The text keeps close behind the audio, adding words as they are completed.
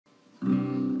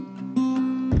Welcome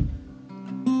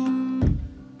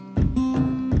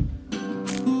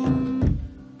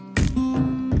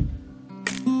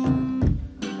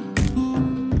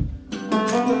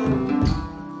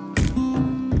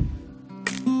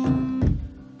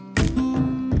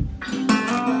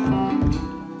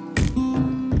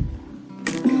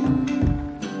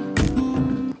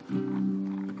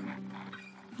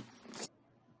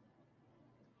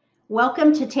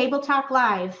to Table Talk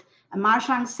Live, a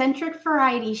Mahjong-centric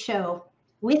variety show.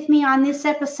 With me on this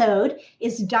episode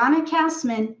is Donna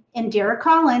Kassman and Dara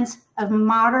of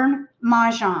Modern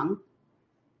Mahjong.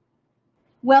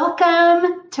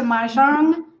 Welcome to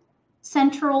Mahjong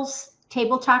Central's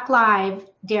Table Talk Live,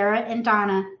 Dara and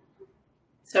Donna.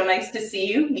 So nice to see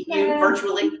you, meet you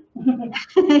virtually.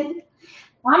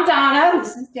 I'm Donna,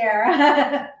 this is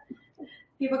Dara.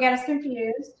 People get us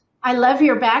confused. I love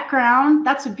your background.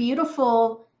 That's a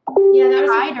beautiful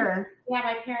rider.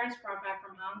 My parents brought back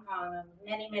from Hong Kong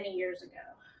many, many years ago.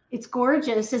 It's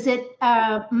gorgeous. Is it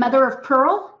mother of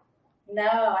pearl? No,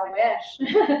 I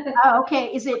wish. Oh,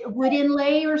 okay. Is it wood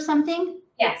inlay or something?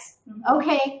 Yes.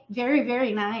 Okay. Very,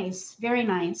 very nice. Very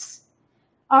nice.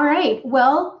 All right.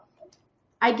 Well,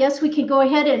 I guess we can go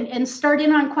ahead and start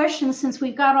in on questions since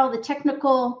we've got all the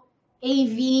technical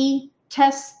AV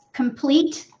tests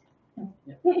complete.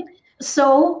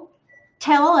 So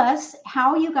tell us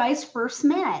how you guys first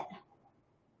met.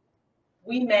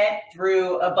 We met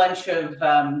through a bunch of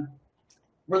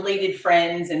related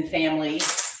friends and family.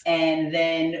 And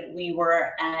then we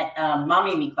were at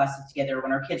mommy and me classes together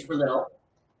when our kids were little.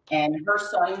 And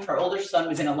her older son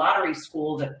was in a lottery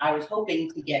school that I was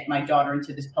hoping to get my daughter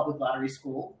into this public lottery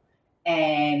school.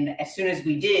 And as soon as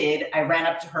we did, I ran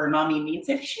up to her, mommy and me, and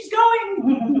said, she's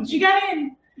going, she got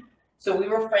in. So we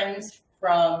were friends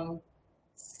from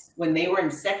when they were in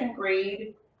second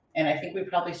grade, and I think we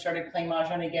probably started playing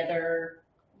Mahjong together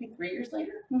maybe 3 years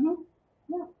later. Mm-hmm.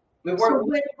 Yeah. We were.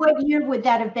 So what year would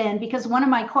that have been? Because one of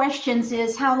my questions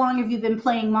is, how long have you been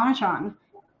playing Mahjong?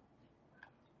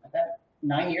 About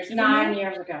 9 years ago. 9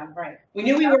 years ago, right. We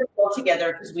knew we were all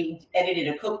together because we edited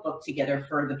a cookbook together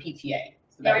for the PTA.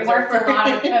 So we worked for a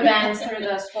lot of events through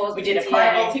the schools. We did a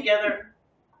carnival together.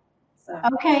 So.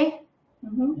 Okay.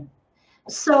 Mm-hmm.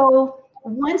 So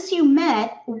once you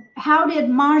met, how did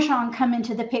Mahjong come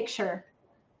into the picture?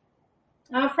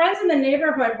 Friends in the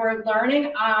neighborhood were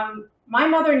learning. My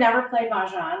mother never played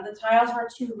Mahjong. The tiles were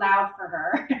too loud for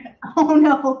her. Oh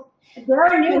no.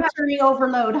 Sensory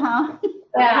overload, huh?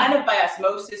 Yeah. Kind of by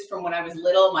osmosis from when I was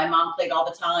little. My mom played all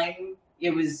the time. It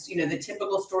was, the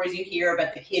typical stories you hear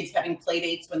about the kids having play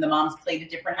dates when the moms played at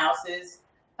different houses.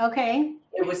 Okay.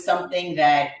 It was something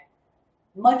that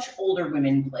much older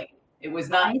women played. It was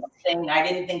not something, I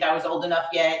didn't think I was old enough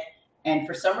yet. And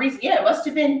for some reason, it must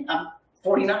have been, I'm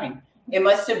 49. It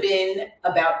must have been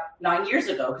about 9 years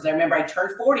ago because I remember I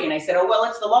turned 40 and I said, oh, well,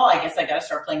 it's the law. I guess I got to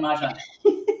start playing Mahjong.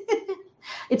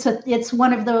 It's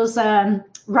one of those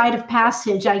rite of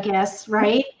passage, I guess,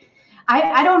 right?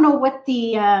 I don't know what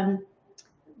the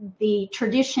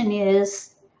tradition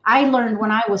is. I learned when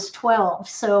I was 12,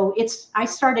 so I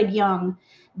started young.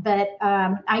 But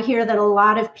I hear that a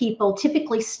lot of people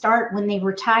typically start when they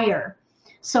retire.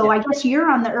 So I guess you're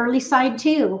on the early side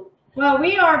too. Well,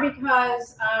 we are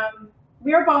because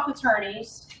we are both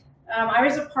attorneys. I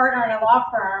was a partner in a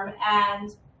law firm,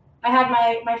 and I had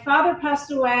my father passed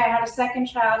away. I had a second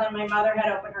child, and my mother had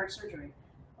open heart surgery,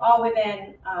 all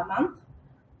within a month.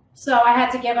 So I had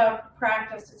to give up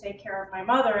practice to take care of my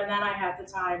mother, and then I had the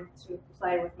time to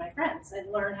play with my friends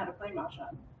and learn how to play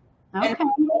Mahjong. Okay.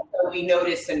 And we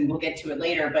noticed, and we'll get to it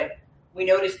later, but we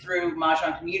noticed through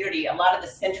Mahjong community, a lot of the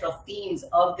central themes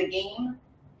of the game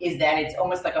is that it's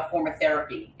almost like a form of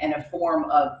therapy and a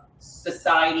form of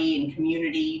society and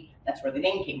community. That's where the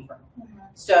name came from. Mm-hmm.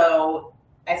 So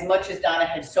as much as Donna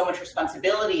had so much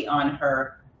responsibility on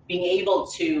her, being able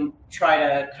to try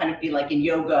to kind of be like in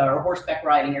yoga or horseback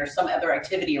riding or some other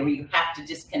activity where you have to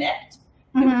disconnect,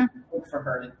 it was good for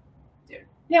her to do.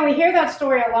 Yeah, we hear that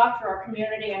story a lot through our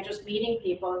community and just meeting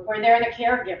people where they're the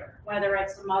caregiver, whether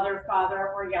it's the mother, father,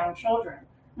 or young children.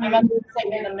 My mother was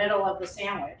sitting in the middle of the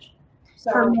sandwich. So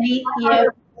for me,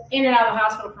 in and out of the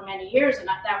hospital for many years, and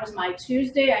that was my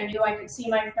Tuesday. I knew I could see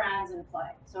my friends and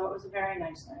play. So it was a very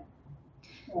nice thing.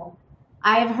 Yeah.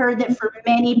 I've heard that for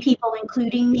many people,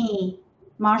 including me,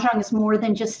 Mahjong is more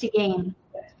than just a game.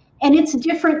 And it's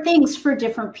different things for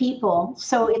different people.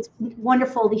 So it's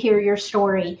wonderful to hear your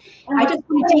story. And I just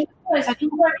want to take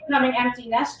people are becoming empty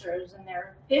nesters in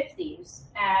their 50s,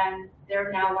 and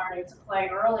they're now learning to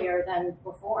play earlier than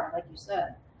before, like you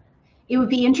said. It would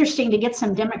be interesting to get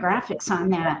some demographics on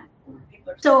that.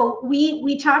 So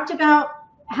we talked about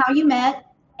how you met,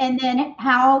 and then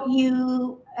how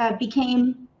you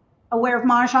became aware of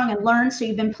Mahjong and learned. So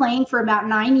you've been playing for about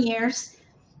 9 years.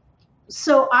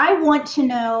 So I want to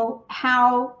know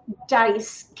how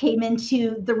dice came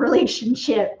into the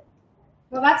relationship.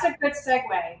 Well, that's a good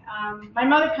segue. My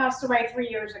mother passed away 3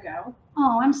 years ago.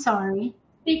 Oh, I'm sorry.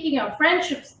 Speaking of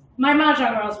friendships, my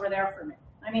Mahjong girls were there for me.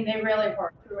 I mean, they really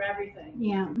worked through everything.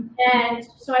 Yeah. And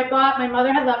so my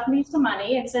mother had left me some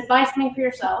money and said, buy something for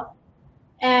yourself.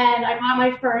 And I bought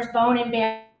my first bone and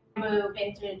bamboo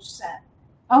vintage set.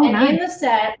 Oh, and nice. in the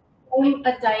set came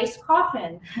a dice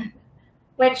coffin,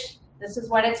 which this is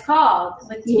what it's called,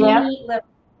 with teeny little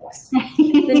books.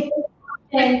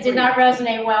 And did not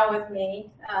resonate well with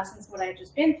me since what I've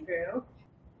just been through.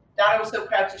 Donna was so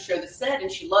proud to show the set,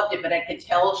 and she loved it, but I could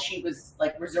tell she was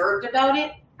like reserved about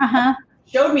it. Uh-huh.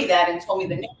 Showed me that and told me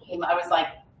the name. I was like,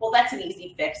 well, that's an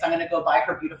easy fix. I'm going to go buy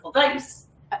her beautiful dice.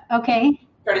 Okay.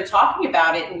 Started talking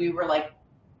about it, and we were like,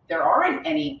 there aren't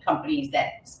any companies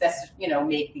that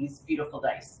make these beautiful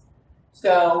dice.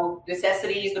 So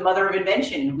necessity is the mother of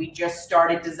invention. We just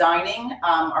started designing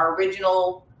our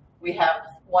original. We have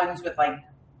ones with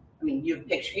you have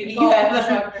pictures. You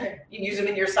have them. You use them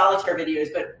in your solitaire videos,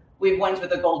 but we have ones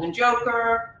with a golden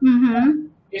joker. Mm-hmm.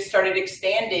 Just started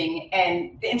expanding,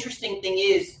 and the interesting thing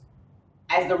is,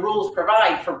 as the rules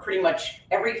provide for pretty much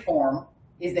every form,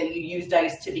 is that you use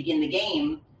dice to begin the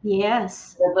game.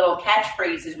 Yes. The little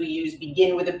catchphrases we use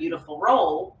begin with a beautiful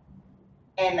roll.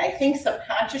 And I think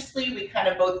subconsciously we kind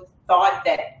of both thought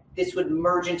that this would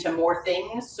merge into more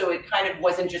things. So it kind of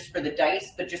wasn't just for the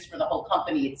dice, but just for the whole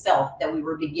company itself, that we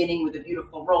were beginning with a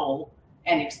beautiful roll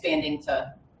and expanding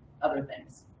to other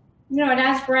things. And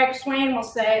as Greg Swain will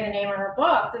say in the name of her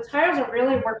book, the tiles are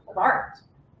really works of art.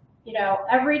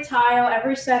 Every tile,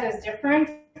 every set is different,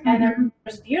 and they're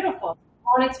just beautiful.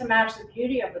 I wanted to match the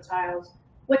beauty of the tiles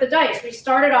with the dice. We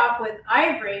started off with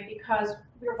ivory because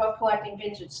we were both collecting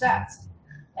vintage sets.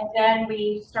 And then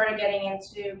we started getting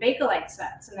into Bakelite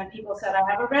sets. And then people said, I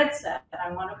have a red set,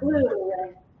 I want a blue.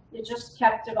 And it just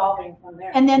kept evolving from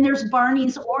there. And then there's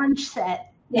Barney's orange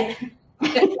set. Yeah.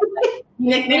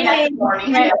 Nickname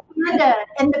Barney. Right.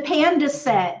 And the panda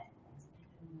set.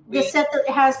 The set that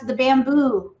has the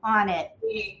bamboo on it.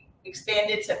 We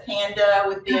expanded to panda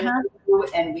with bamboo,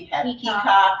 and we have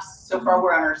peacocks. So far,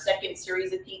 we're on our second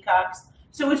series of peacocks.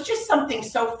 So it's just something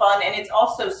so fun, and it's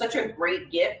also such a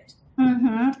great gift.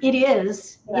 Mm-hmm. It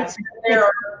is. Yeah.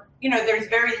 There's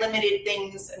very limited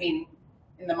things. I mean,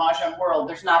 in the Mahjong world,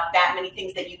 there's not that many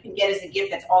things that you can get as a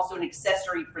gift that's also an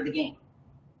accessory for the game.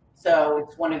 So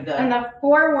it's one of the. And the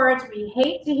 4 words we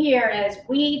hate to hear is,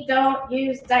 we don't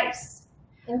use dice.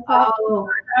 People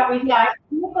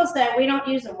say we don't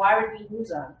use them. Why would we use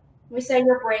them? We say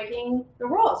you're breaking the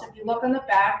rules. If you look on the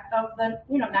back of the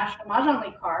National Mahjong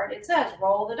League card, it says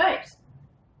roll the dice.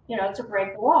 To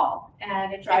break the wall,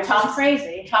 and it drives us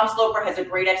crazy. Tom Sloper has a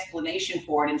great explanation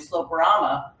for it in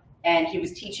Sloperama, and he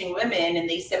was teaching women, and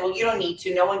they said, "Well, you don't need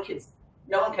to. No one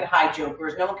could hide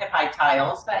jokers. No one could hide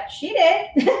tiles." But she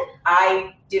did.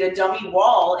 I did a dummy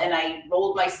wall, and I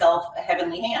rolled myself a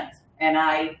heavenly hand, and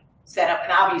I set up.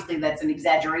 And obviously, that's an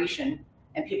exaggeration,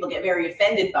 and people get very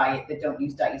offended by it that don't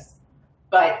use dice.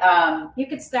 But you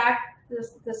could stack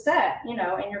the set,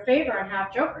 in your favor and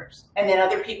have jokers. And then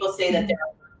other people say that their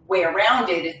way around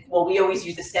it is, well, we always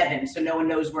use a 7, so no one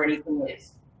knows where anything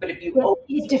is. But if you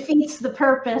it defeats the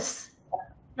purpose.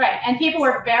 Right, and people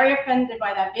were very offended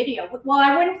by that video. Well,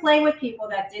 I wouldn't play with people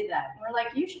that did that. We're like,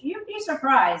 you'd be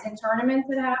surprised. In tournaments,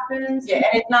 it happens. Yeah,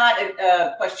 and it's not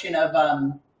a question of,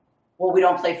 well, we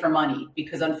don't play for money,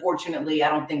 because unfortunately, I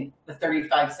don't think the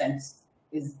 35 cents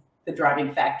is the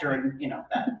driving factor in,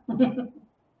 that.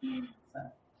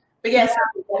 But yes,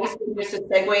 just a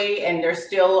segue, and they're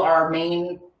still our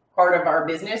main part of our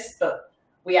business, but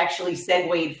we actually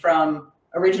segued from,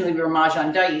 originally we were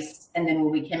Mahjong Dice, and then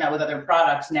when we came out with other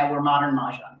products, now we're Modern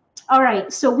Mahjong. All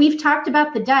right, so we've talked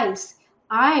about the dice.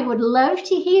 I would love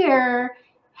to hear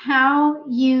how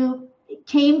you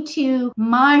came to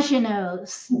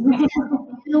Mahjonos,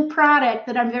 new product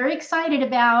that I'm very excited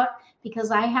about,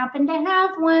 because I happen to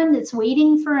have one that's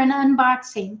waiting for an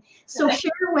unboxing. So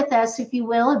share with us, if you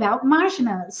will, about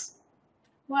Mahjonos.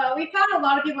 Well, we found a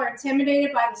lot of people are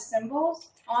intimidated by the symbols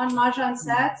on Mahjong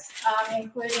sets,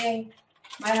 including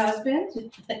my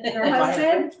husband, your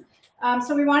husband.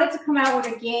 So we wanted to come out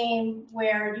with a game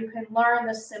where you can learn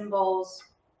the symbols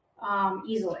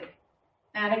easily,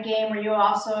 and a game where you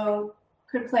also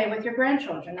could play with your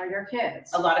grandchildren or your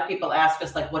kids. A lot of people ask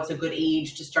us, like, what's a good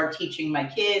age to start teaching my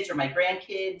kids or my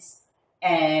grandkids?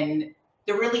 And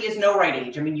there really is no right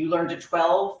age. I mean, you learned at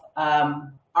 12.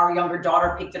 our younger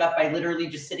daughter picked it up by literally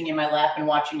just sitting in my lap and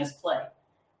watching us play.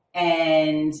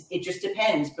 And it just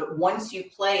depends. But once you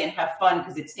play and have fun,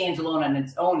 because it stands alone on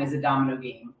its own as a domino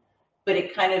game, but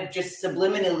it kind of just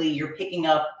subliminally, you're picking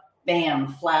up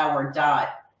bam, flower, dot.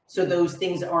 So those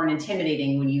things aren't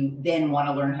intimidating when you then want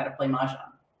to learn how to play Mahjong.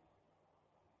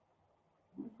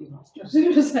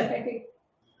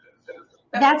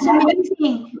 That's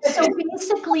amazing. So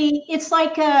basically, it's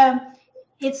like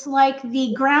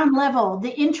the ground level,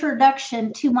 the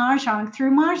introduction to Mahjong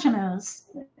through Mahjongos.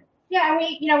 Yeah,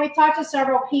 and we've talked to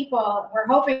several people. We're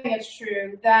hoping it's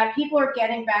true that people are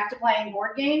getting back to playing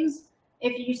board games.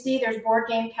 If you see, there's board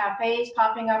game cafes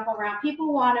popping up around.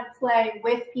 People want to play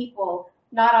with people,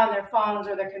 not on their phones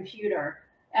or their computer.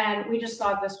 And we just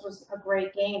thought this was a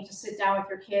great game to sit down with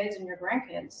your kids and your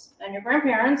grandkids and your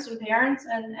grandparents and parents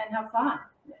and have fun.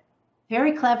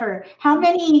 Very clever. How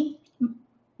many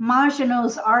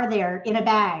Mahjongos are there in a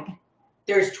bag?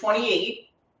 There's 28,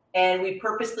 and we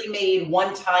purposely made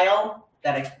one tile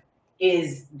that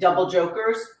is double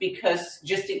jokers, because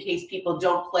just in case people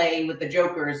don't play with the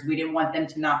jokers, we didn't want them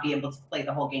to not be able to play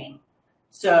the whole game.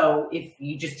 So if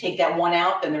you just take that one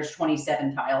out, then there's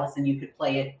 27 tiles, and you could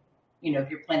play it,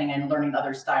 if you're planning on learning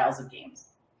other styles of games.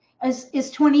 Is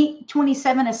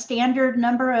 27 a standard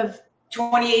number of?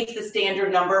 28 is the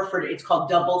standard number for, it's called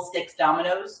double six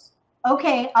dominoes.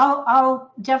 Okay,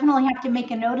 I'll definitely have to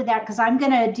make a note of that, because I'm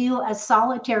going to do a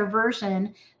solitaire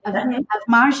version of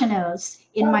Mahjongos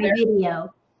in my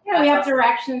video. Yeah, we have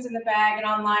directions in the bag, and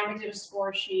online we did a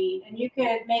score sheet, and you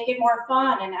could make it more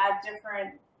fun and add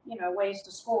different ways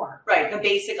to score. Right, the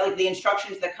basic, like the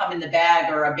instructions that come in the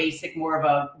bag are a basic, more of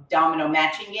a domino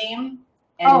matching game.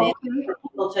 And then for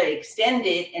people to extend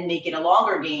it and make it a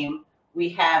longer game, we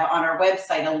have on our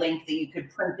website a link that you could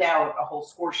print out a whole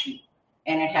score sheet.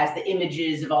 And it has the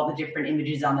images of all the different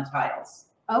images on the tiles.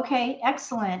 Okay,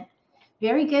 excellent.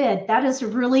 Very good. That is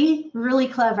really, really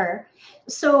clever.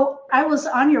 So I was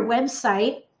on your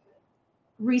website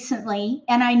recently,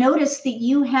 and I noticed that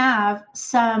you have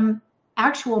some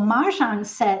actual Mahjong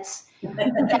sets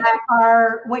that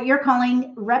are what you're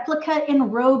calling replica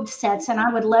enrobed sets, and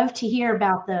I would love to hear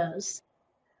about those.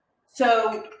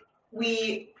 So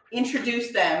we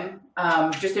introduced them,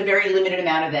 just a very limited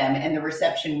amount of them, and the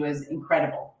reception was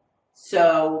incredible.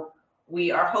 So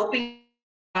we are hoping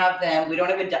to have them. We don't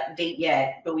have a date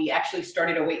yet, but we actually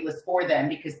started a wait list for them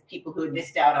because people who had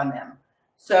missed out on them.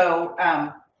 So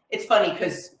it's funny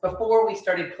because before we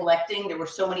started collecting, there were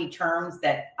so many terms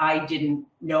that I didn't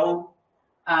know.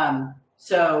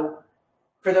 So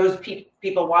for those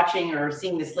people watching or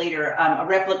seeing this later, a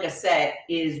replica set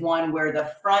is one where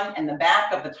the front and the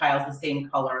back of the tile is the same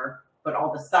color, but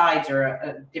all the sides are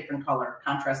a different color,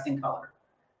 contrasting color.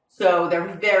 So they're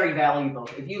very valuable.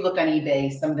 If you look on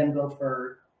eBay, some of them go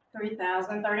for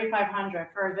 $3,000, $3,500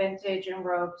 for a vintage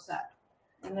enrobe set.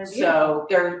 And they're beautiful.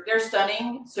 So they're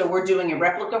stunning. So we're doing a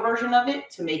replica version of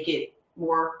it to make it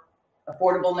more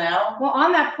affordable now. Well,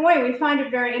 on that point, we find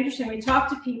it very interesting. We talk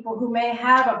to people who may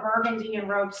have a burgundy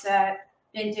enrobe set,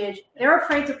 vintage. They're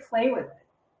afraid to play with it.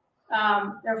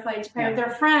 They're afraid to play with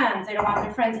their friends. They don't want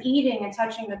their friends eating and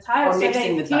touching the tiles. So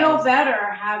they feel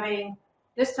better having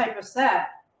this type of set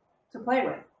to play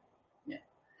with. Yeah.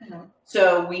 Mm-hmm.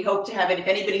 So we hope to have it. If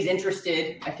anybody's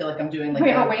interested, I feel like I'm doing like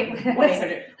we have a wait list.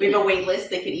 We have a wait list.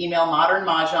 They can email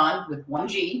ModernMahjong with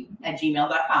 1G at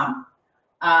gmail.com.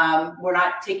 We're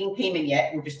not taking payment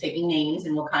yet. We're just taking names,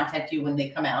 and we'll contact you when they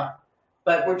come out.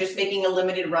 But we're just making a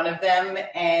limited run of them,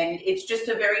 and it's just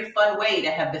a very fun way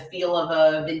to have the feel of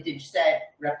a vintage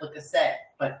set, replica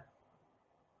set, but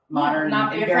modern.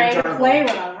 Not be afraid to play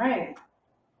with them, right?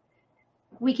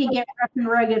 We can get rough and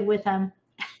rugged with them.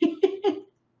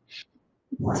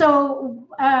 So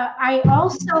I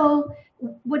also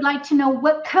would like to know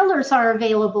what colors are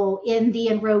available in the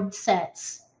enrobed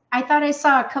sets. I thought I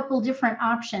saw a couple different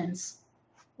options.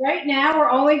 Right now, we're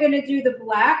only going to do the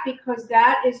black because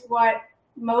that is what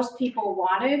most people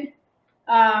wanted.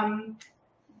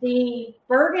 The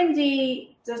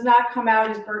burgundy does not come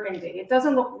out as burgundy. It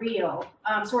doesn't look real.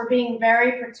 So we're being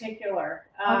very particular.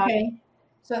 Okay.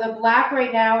 So the black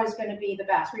right now is going to be the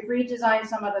best. We've redesigned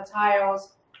some of the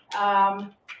tiles.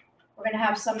 We're going to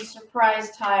have some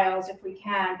surprise tiles if we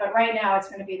can, but right now it's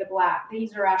going to be the black.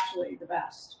 These are actually the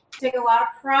best. We take a lot of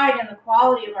pride in the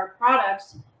quality of our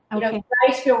products. Okay. You know, the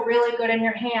dice feel really good in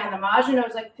your hand. The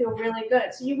Mahjongos feel really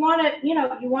good. So you want it,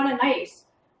 you want it nice.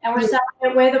 And we're selling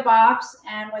it with a box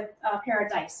and with a pair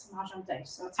of dice, Mahjong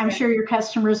dice. So I'm sure your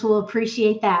customers will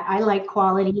appreciate that. I like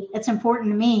quality. It's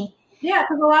important to me. Yeah,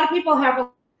 because a lot of people have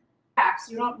racks.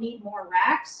 You don't need more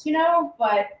racks,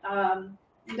 but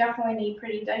you definitely need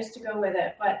pretty dice to go with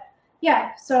it. But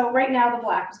Yeah, so right now the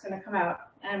black is going to come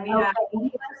out, and we have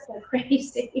so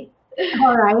crazy.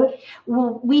 All right.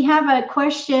 Well, we have a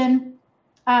question.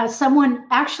 Someone,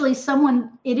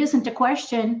 it isn't a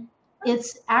question.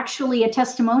 It's actually a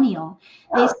testimonial.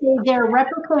 They say their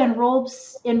replica and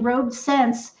robed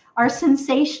scents are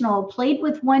sensational. Played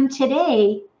with one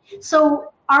today.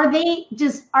 So are they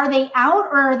out,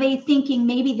 or are they thinking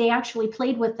maybe they actually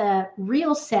played with a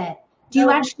real set? Do you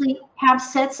actually have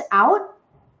sets out?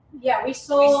 Yeah, we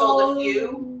sold a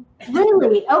few.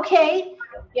 Really? Okay.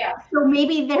 Yeah. So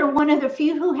maybe they're one of the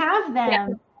few who have them. Yeah.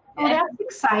 Oh, that's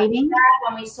exciting.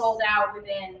 When we sold out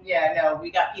within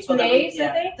we got people 2 days,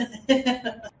 I think.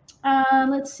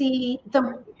 Let's see.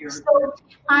 So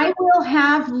I will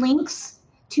have links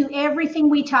to everything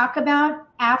we talk about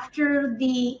after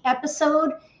the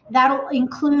episode. That'll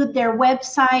include their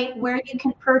website where you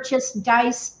can purchase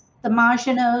dice, the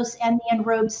Mahjong and the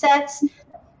enrobed sets.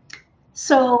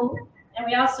 So, and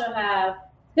we also have,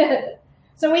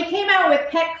 so we came out with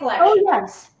pet collection. Oh,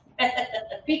 yes.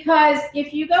 Because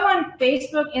if you go on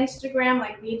Facebook, Instagram,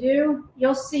 like we do,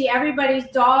 you'll see everybody's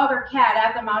dog or cat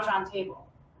at the Mahjong table.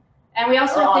 And we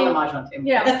also on the Mahjong table.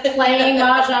 Playing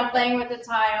Mahjong, playing with the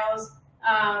tiles.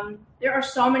 There are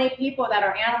so many people that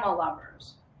are animal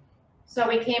lovers. So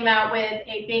we came out with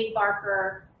a big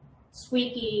barker,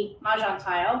 squeaky Mahjong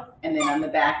tile. And then on the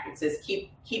back, it says, keep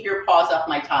your paws off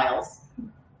my tiles.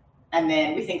 And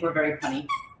then we think we're very funny.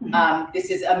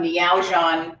 This is a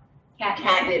Mahjong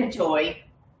catnip toy,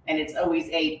 and it's always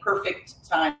a perfect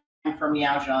time for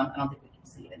Mahjong. I don't think we can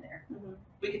see it in there.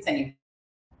 We could send you.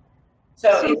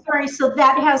 So sorry. So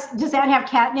does that have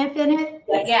catnip in it?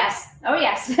 Yes. Oh,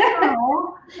 yes.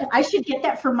 Oh, I should get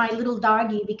that for my little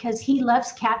doggy because he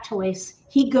loves cat toys.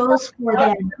 He goes for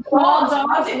them. All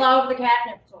dogs love the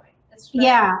catnip toy.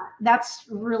 Yeah, that's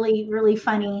really, really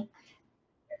funny.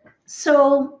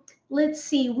 So let's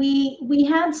see. We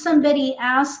had somebody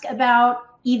ask about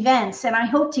events, and I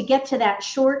hope to get to that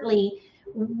shortly.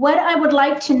 What I would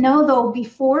like to know, though,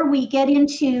 before we get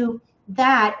into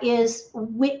that is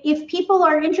if people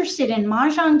are interested in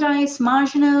Mahjong dice,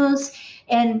 Mahjong,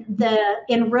 and the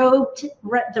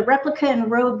replica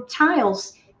enrobed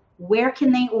tiles, where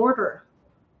can they order?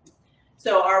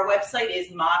 So our website is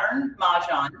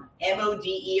ModernMahjong,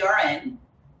 MODERN,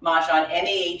 Mahjong,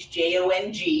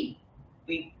 MAHJONG,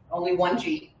 we only one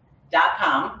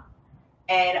G.com.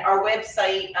 And our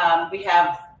website, we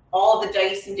have all of the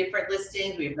dice in different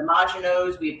listings. We have the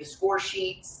Mahjong, we have the score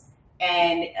sheets.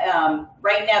 And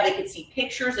right now they could see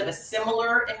pictures of a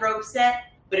similar enrobed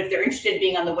set, but if they're interested in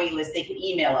being on the wait list, they could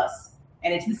email us.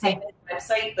 And it's the same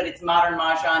website, but it's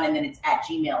ModernMahjong, and then it's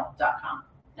 @gmail.com.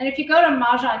 And if you go to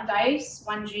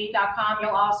mahjongdice1g.com,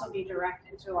 you'll also be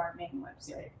directed to our main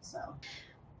website. So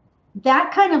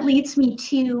that kind of leads me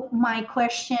to my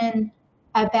question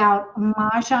about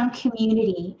Mahjong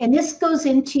community. And this goes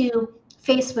into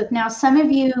Facebook. Now, some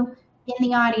of you in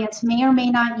the audience may or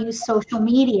may not use social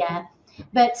media,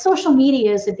 but social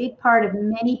media is a big part of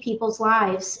many people's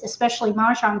lives, especially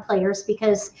Mahjong players,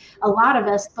 because a lot of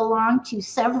us belong to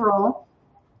several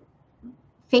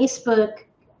Facebook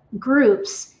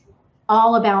groups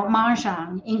all about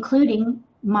Mahjong, including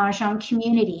Mahjong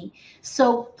community.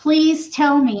 So please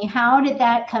tell me, how did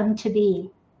that come to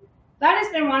be? That has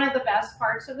been one of the best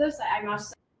parts of this, I must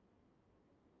say.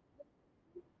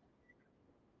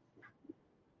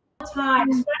 Time,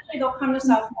 especially they'll come to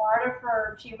South Florida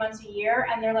for a few months a year,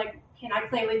 and they're like, can I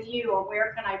play with you, or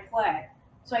where can I play?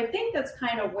 So I think that's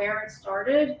kind of where it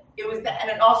started. It was that, and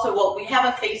then also, well, we have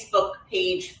a Facebook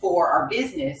page for our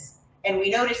business, and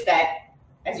we noticed that,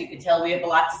 as you can tell, we have a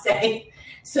lot to say.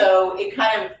 So it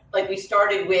kind of, like, we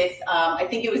started with, I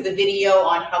think it was the video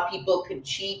on how people could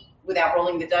cheat without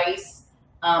rolling the dice.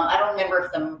 I don't remember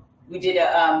if we did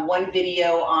one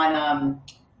video on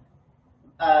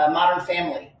Modern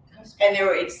Family. And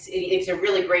it's a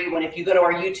really great one. If you go to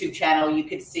our YouTube channel, you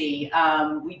could see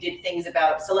we did things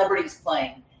about celebrities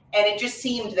playing. And it just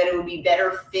seemed that it would be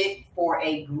better fit for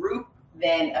a group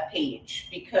than a page,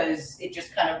 because it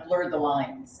just kind of blurred the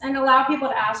lines. And allow people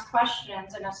to ask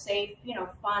questions in a safe,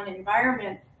 fun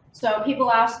environment. So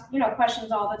people ask,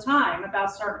 questions all the time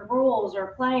about certain rules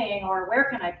or playing, or where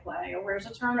can I play, or where's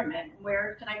a tournament,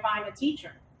 where can I find a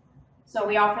teacher? So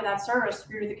we offer that service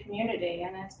through the community,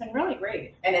 and it's been really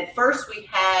great. And at first we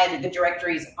had the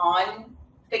directories on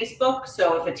Facebook.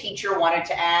 So if a teacher wanted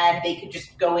to add, they could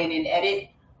just go in and edit.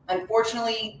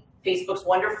 Unfortunately, Facebook's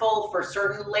wonderful for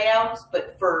certain layouts,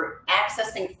 but for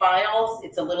accessing files,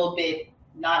 it's a little bit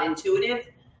not intuitive.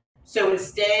 So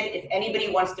instead, if anybody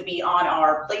wants to be on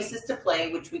our places to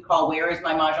play, which we call Where is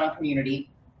My Mahjong Community,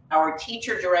 our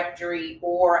teacher directory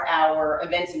or our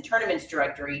events and tournaments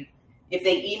directory, if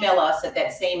they email us at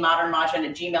that same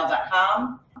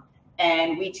modernmahjong@gmail.com,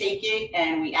 and we take it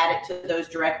and we add it to those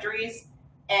directories.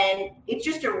 And it's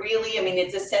just a really, I mean,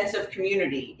 it's a sense of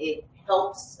community. It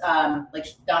helps, like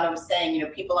Donna was saying, you know,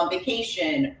 people on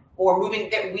vacation or moving,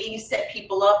 that we set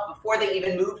people up before they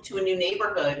even moved to a new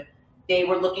neighborhood. They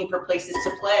were looking for places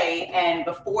to play, and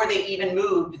before they even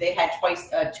moved, they had twice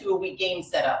 2-a-week games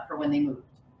set up for when they moved.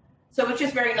 So it's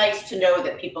just very nice to know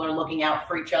that people are looking out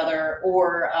for each other,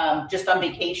 or just on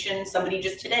vacation. Somebody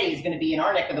just today is going to be in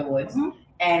our neck of the woods,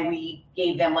 and we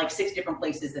gave them like 6 different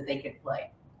places that they could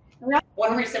play.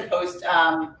 One recent post,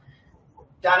 Donna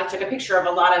took a picture of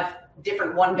a lot of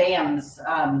different one-bams.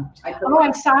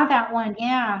 I saw that one,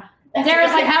 yeah. And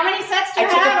Dara's like, how many sets do you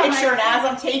have? I took a picture, and as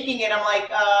I'm taking it, I'm like,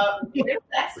 where did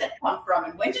that set come from?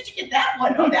 And when did you get that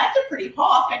one? Oh, that's a pretty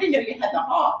hawk. I didn't know you had the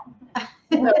hawk.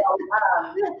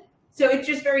 So it's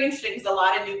just very interesting because a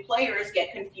lot of new players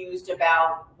get confused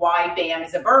about why BAM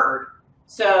is a bird.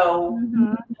 So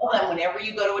tell them whenever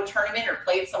you go to a tournament or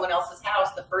play at someone else's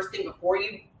house, the first thing before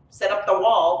you set up the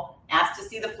wall, ask to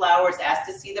see the flowers, ask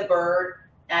to see the bird,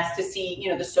 ask to see, you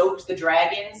know, the soaps, the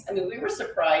dragons. I mean, we were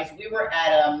surprised. We were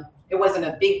at, it wasn't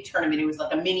a big tournament. It was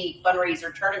like a mini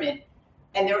fundraiser tournament.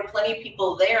 And there were plenty of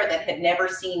people there that had never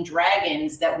seen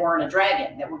dragons that weren't a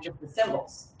dragon, that were just the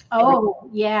symbols. Oh,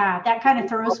 yeah, that kind of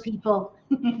throws people.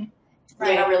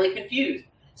 They are really confused.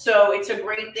 So it's a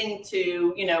great thing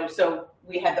to, you know, so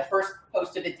we had the first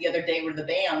post of it the other day were the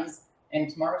BAMs, and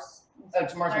tomorrow's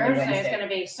Thursday is going to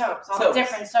be soaps. All the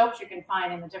different soaps you can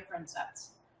find in the different sets.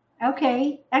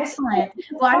 Okay, excellent.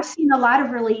 Well, I've seen a lot of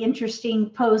really interesting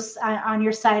posts on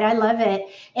your site. I love it.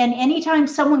 And anytime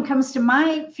someone comes to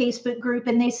my Facebook group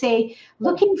and they say,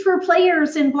 looking for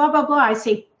players and blah, blah, blah, I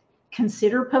say,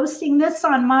 consider posting this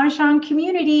on Mahjong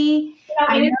Community.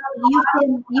 I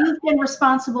know you've been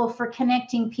responsible for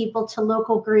connecting people to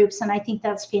local groups, and I think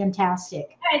that's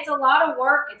fantastic. Yeah, it's a lot of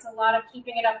work. It's a lot of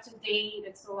keeping it up to date.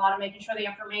 It's a lot of making sure the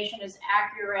information is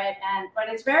accurate, but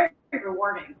it's very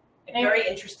rewarding. Very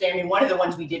interesting. I mean, one of the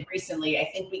ones we did recently, I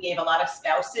think we gave a lot of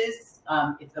spouses,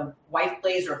 if the wife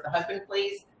plays or if the husband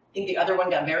plays. I think the other one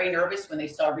got very nervous when they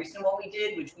saw a recent one we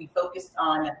did, which we focused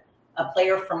on a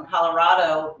player from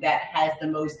Colorado that has the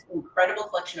most incredible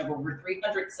collection of over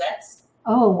 300 sets.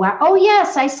 Oh, wow. Oh,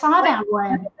 yes, I saw that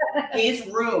one. His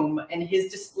room and his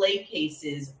display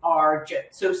cases are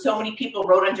just, so many people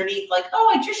wrote underneath like,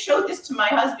 oh, I just showed this to my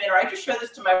husband, or I just showed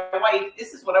this to my wife.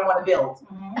 This is what I want to build.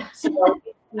 So,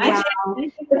 wow.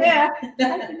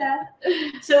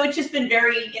 So it's just been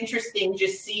very interesting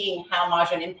just seeing how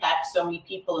Mahjong impacts so many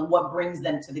people and what brings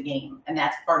them to the game. And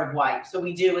that's part of why. So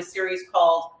we do a series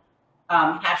called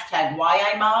hashtag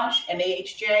YIMahj,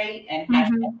 MAHJ, and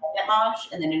hashtag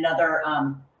NetMahj, and then another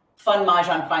Fun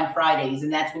Mahjong Fine Fridays.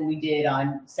 And that's when we did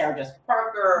on Sarah Jessica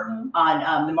Parker,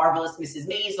 on the Marvelous Mrs.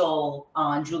 Maisel,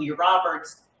 on Julia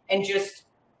Roberts. And just,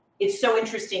 it's so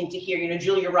interesting to hear, you know,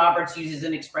 Julia Roberts uses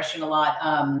an expression a lot,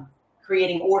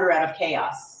 creating order out of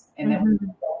chaos, and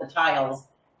then the tiles.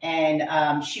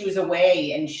 And she was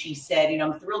away and she said, you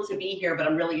know, I'm thrilled to be here, but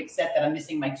I'm really upset that I'm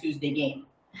missing my Tuesday game.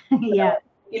 Yeah.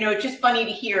 You know, it's just funny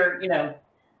to hear, you know,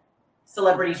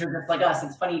 celebrities are just like us.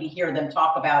 It's funny to hear them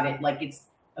talk about it like it's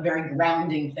a very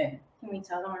grounding thing. Can we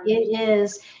tell them? It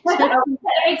is. Can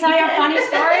I tell you a funny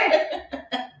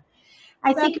story?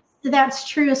 I think that's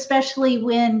true, especially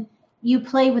when you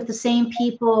play with the same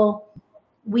people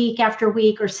week after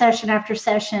week or session after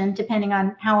session, depending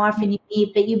on how often you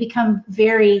meet, but you become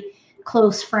very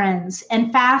close friends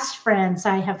and fast friends,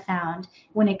 I have found,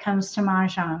 when it comes to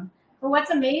Mahjong. But what's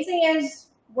amazing is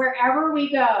wherever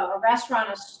we go, a restaurant,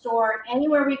 a store,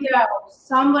 anywhere we go,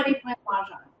 somebody plays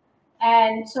Mahjong.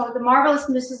 And so the Marvelous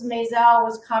Mrs. Maisel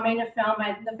was coming to film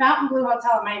at the Fontainebleau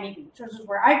Hotel at Miami Beach, which is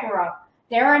where I grew up.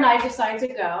 Dara and I decided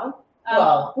to go.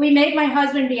 We made my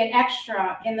husband be an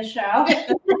extra in the show.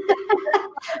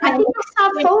 I think I saw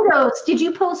photos. Did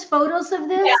you post photos of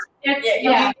this?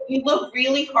 Yeah. You look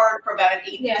really hard for about an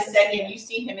 8th of a second. You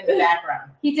see him in the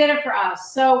background. He did it for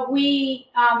us. So we,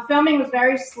 filming was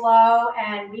very slow,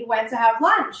 and we went to have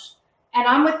lunch. And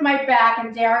I'm with my back,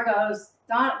 and Dara goes,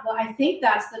 Don, well, I think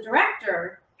that's the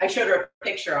director. I showed her a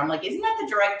picture. I'm like, isn't that the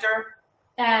director?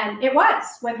 And it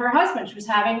was with her husband. She was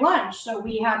having lunch. So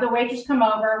we had the waitress come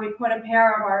over. We put a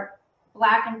pair of our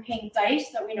black and pink dice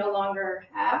that we no longer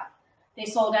have. They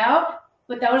sold out.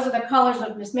 but those are the colors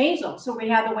of Miss Maisel. So we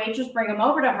had the waitress bring them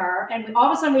over to her, and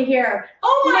all of a sudden we hear,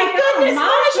 "Oh my goodness,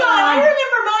 Mahjong! I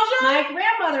remember Mahjong." My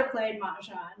grandmother played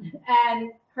Mahjong,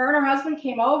 and her and her husband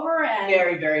came over, and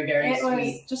very, very, very it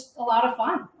sweet. was just a lot of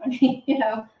fun. I mean, you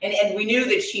know, and we knew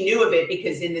that she knew of it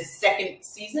because in the second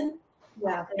season,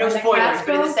 yeah, no spoilers,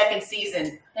 but in the second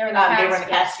season, they were in the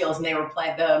Catskills, and they were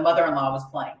playing. The mother-in-law was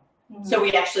playing, so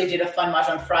we actually did a fun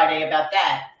Mahjong Friday about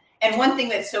that. And one thing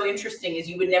that's so interesting is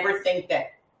you would never think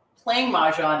that playing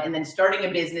Mahjong and then starting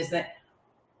a business, that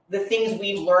the things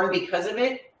we've learned because of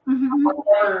it. I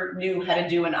never knew how to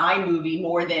do an iMovie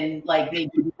more than like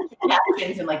maybe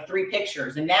captions and like 3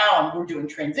 pictures. And now we're doing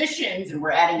transitions and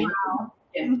we're adding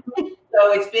in.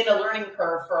 So it's been a learning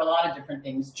curve for a lot of different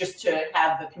things just to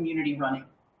have the community running.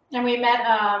 And we met,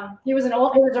 he was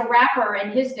a rapper in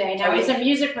his day. Now he's a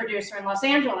music producer in Los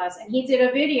Angeles. And he did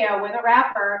a video with a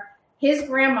rapper, his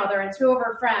grandmother, and 2 of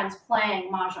her friends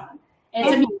playing Mahjong. And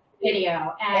it's a music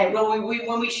video. And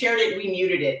when we shared it, we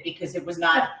muted it because it was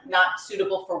not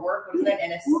suitable for work. What is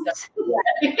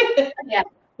that? Yeah.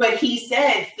 But he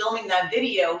said, filming that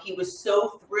video, he was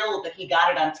so thrilled that he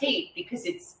got it on tape because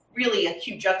it's really a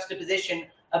cute juxtaposition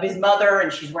of his mother,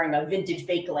 and she's wearing a vintage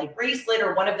Bakelite bracelet,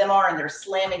 or one of them are, and they're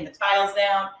slamming the tiles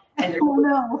down, and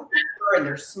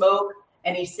there's smoke.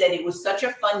 And he said it was such a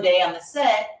fun day on the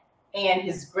set, and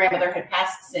his grandmother had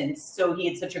passed since, so he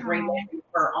had such a great memory of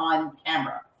her on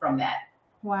camera from that.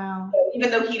 Wow. So even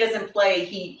though he doesn't play,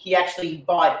 he actually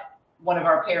bought one of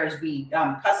our pairs, we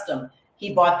custom.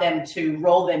 He bought them to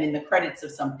roll them in the credits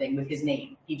of something with his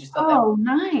name. He just thought that was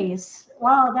nice.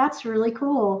 Wow, that's really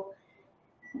cool.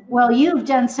 Well, you've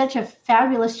done such a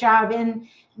fabulous job, and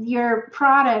your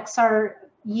products are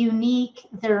unique.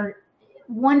 They're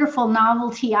wonderful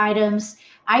novelty items.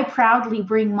 I proudly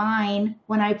bring mine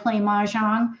when I play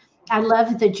Mahjong. I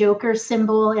love the Joker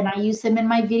symbol, and I use them in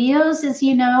my videos, as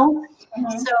you know.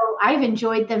 So I've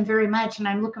enjoyed them very much, and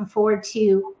I'm looking forward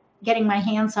to getting my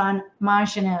hands on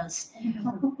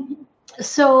Mahjong.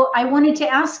 So I wanted to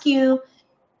ask you,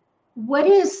 what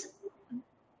is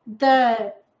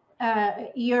the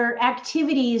your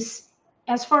activities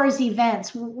as far as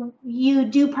events? You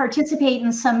do participate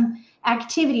in some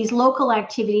activities, local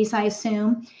activities, I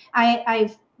assume.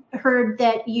 I've heard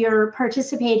that you're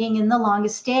participating in the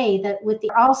Longest Day, that with the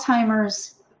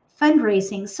Alzheimer's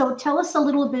fundraising. So tell us a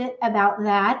little bit about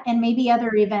that and maybe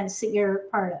other events that you're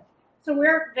part of. So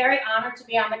we're very honored to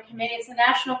be on the committee. It's the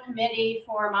National Committee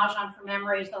for Mahjong for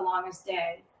Memories, the Longest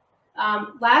Day.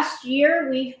 Last year,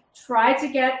 we tried to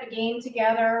get a game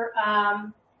together.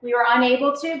 We were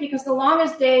unable to because the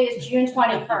longest day is June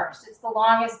 21st. It's the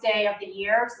longest day of the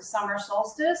year. It's the summer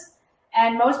solstice.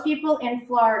 And most people in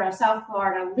Florida, South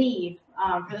Florida, leave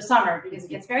for the summer because it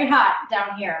gets very hot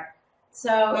down here.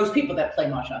 So most people that play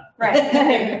Mahjong.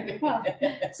 Right.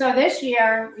 So this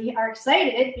year we are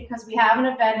excited because we have an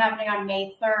event happening on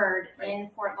May 3rd in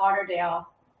Fort Lauderdale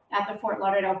at the Fort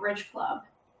Lauderdale Bridge Club.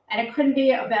 And it couldn't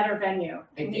be a better venue.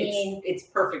 It's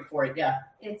perfect for it, yeah.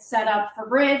 It's set up for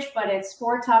bridge, but it's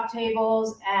 4 top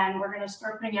tables, and we're going to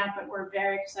start putting out, but we're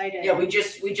very excited. Yeah, we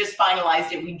just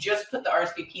finalized it. We just put the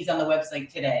RSVPs on the website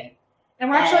today. And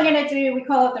we're actually going to do, we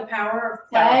call it the power of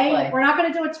play. We're not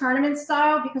going to do a tournament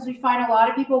style because we find a lot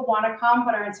of people want to come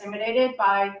but are intimidated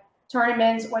by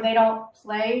tournaments or they don't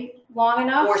play long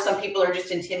enough. Or some people are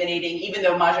just intimidating. Even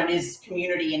though Mahjong is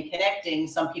community and connecting,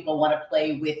 some people want to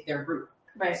play with their group.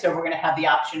 Right. So we're going to have the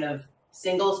option of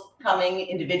singles coming,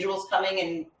 individuals coming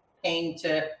and paying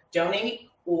to donate,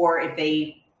 or if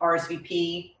they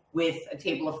RSVP with a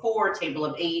table of 4, a table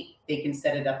of 8, they can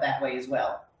set it up that way as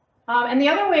well. And the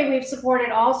other way we've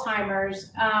supported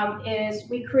Alzheimer's is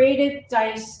we created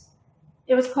dice.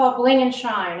 It was called Bling and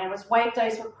Shine. It was white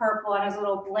dice with purple and has a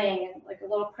little bling, like a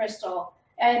little crystal.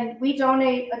 And we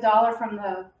donate $1 from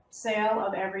the sale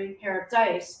of every pair of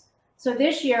dice. So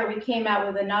this year we came out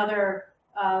with another,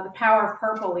 the Power of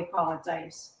Purple, we call it,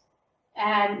 dice.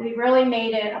 And we've really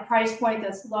made it a price point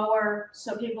that's lower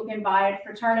so people can buy it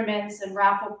for tournaments and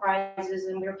raffle prizes,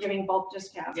 and we're giving bulk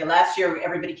discounts. Yeah, last year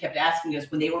everybody kept asking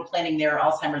us when they were planning their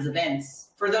Alzheimer's events,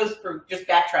 for just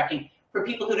backtracking, for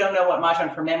people who don't know what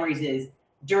Mahjong for Memories is,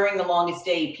 during the Longest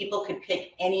Day, people could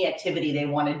pick any activity they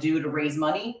want to do to raise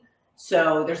money.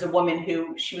 So there's a woman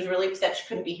who, she was really upset she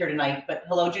couldn't be here tonight, but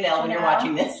hello, Janelle, when you're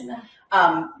watching this.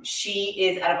 She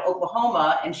is out of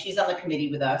Oklahoma, and she's on the committee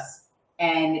with us.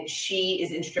 And she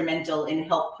is instrumental in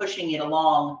help pushing it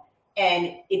along.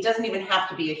 And it doesn't even have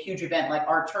to be a huge event like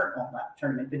our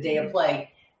tournament, the Day of Play.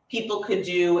 People could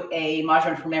do a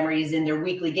Mahjong for Memories in their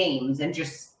weekly games, and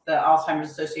just the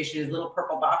Alzheimer's Association has little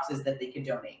purple boxes that they could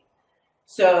donate.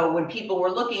 So when people were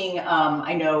looking,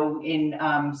 I know in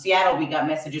Seattle, we got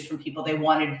messages from people, they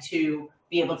wanted to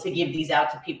be able to give these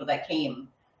out to people that came.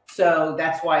 So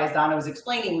that's why, as Donna was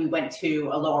explaining, we went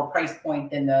to a lower price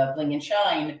point than the Bling and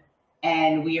Shine.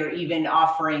 And we are even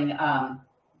offering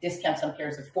discounts on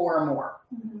pairs of 4 or more.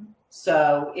 Mm-hmm.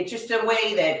 So it's just a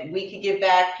way that we can give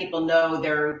back. People know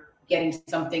they're getting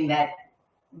something that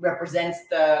represents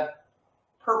the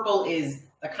purple is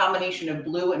a combination of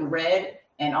blue and red.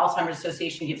 And Alzheimer's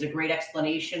Association gives a great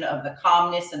explanation of the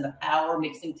calmness and the power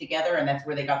mixing together. And that's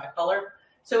where they got the color.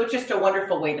 So it's just a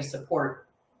wonderful way to support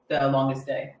the longest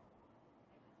day.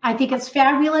 I think it's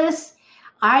fabulous.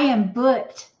 I am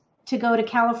booked to go to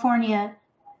California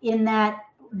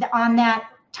on that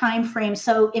time frame.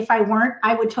 So if I weren't,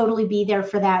 I would totally be there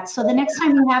for that. So the next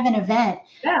time you have an event,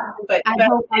 I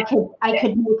hope I could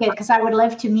make it, because I would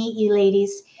love to meet you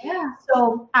ladies. Yeah.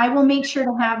 So I will make sure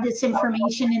to have this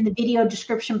information in the video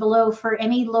description below for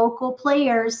any local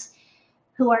players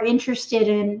who are interested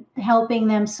in helping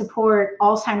them support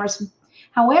Alzheimer's.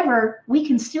 However, we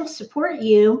can still support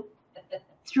you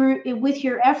with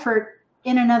your effort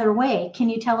in another way. Can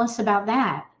you tell us about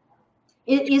that?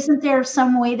 Isn't there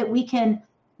some way that we can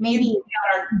maybe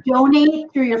donate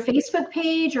through your Facebook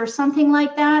page or something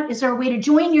like that? Is there a way to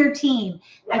join your team?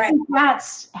 Right. I think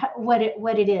that's what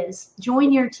it is.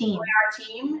 Join your team. Join our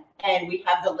team, and we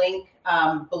have the link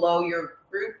below your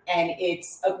group, and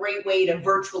it's a great way to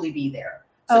virtually be there.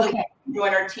 So the way to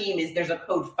join our team is there's a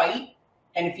code FIGHT,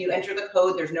 and if you enter the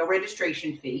code, there's no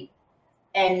registration fee.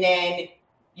 And then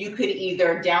you could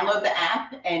either download the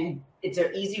app, and it's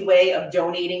an easy way of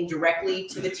donating directly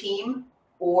to the team,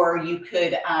 or you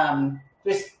could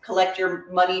just collect your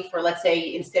money for, let's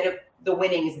say, instead of the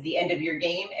winnings at the end of your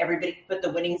game, everybody could put the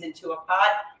winnings into a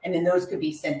pot, and then those could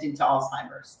be sent into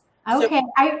Alzheimer's. Okay,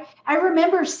 so, I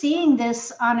remember seeing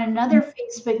this on another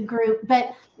Facebook group,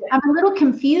 but I'm a little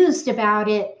confused about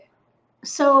it.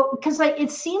 So, because it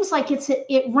seems like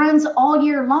it runs all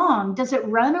year long. Does it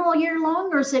run all year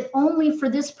long, or is it only for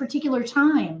this particular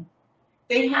time?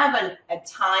 They have a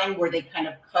time where they kind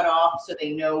of cut off, so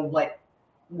they know what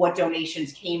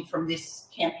donations came from this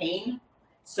campaign.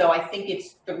 So I think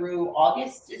it's through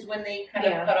August is when they kind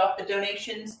of cut off the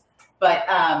donations. But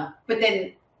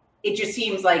then it just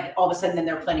seems like all of a sudden then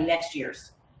they're planning next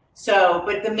year's. So,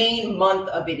 but the main month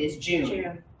of it is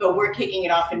June. But we're kicking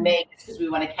it off in May because we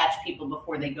want to catch people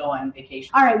before they go on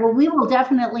vacation. All right. Well, we will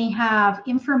definitely have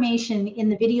information in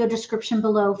the video description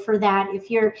below for that.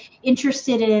 If you're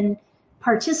interested in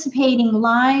participating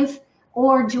live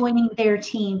or joining their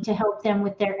team to help them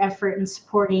with their effort in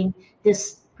supporting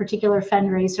this particular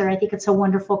fundraiser, I think it's a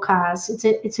wonderful cause.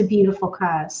 It's a beautiful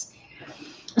cause.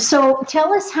 So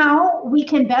tell us how we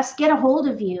can best get a hold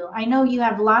of you. I know you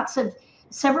have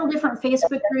several different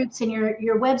Facebook groups and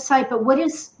your website, but what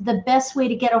is the best way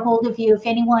to get a hold of you if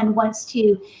anyone wants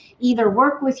to either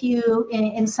work with you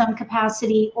in some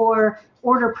capacity or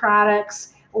order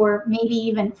products, or maybe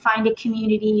even find a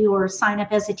community or sign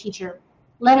up as a teacher?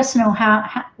 Let us know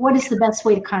what is the best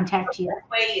way to contact you. The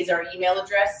way is our email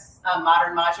address,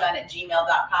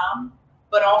 modernmahjong@gmail.com.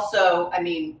 But also, I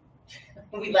mean,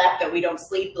 we laugh that we don't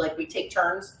sleep, like we take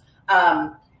turns.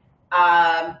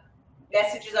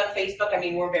 Messages on Facebook, I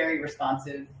mean, we're very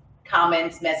responsive.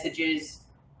 Comments, messages.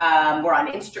 We're on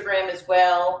Instagram as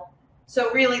well.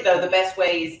 So really, though, the best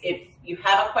way is if you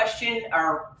have a question,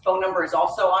 our phone number is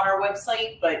also on our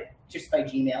website, but just by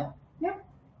Gmail. Yeah.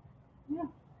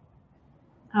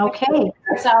 Okay.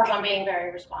 Ourselves on being very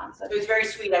responsive. It was very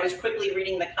sweet. I was quickly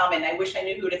reading the comment. I wish I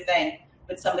knew who to thank,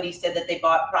 but somebody said that they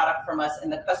bought product from us, and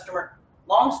the customer,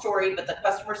 long story, but the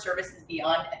customer service is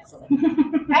beyond excellent.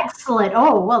 Excellent.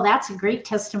 Oh, well, that's a great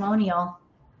testimonial.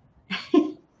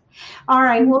 All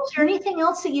right. Well, is there anything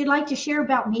else that you'd like to share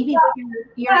about maybe I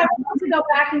want to go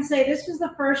back and say this was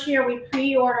the first year we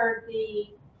pre-ordered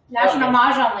the National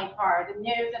Mahjong card, the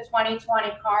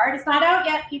 2020 card. It's not out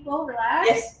yet, people.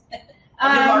 Relax. Yes.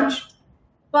 March.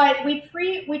 But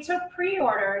we took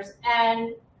pre-orders,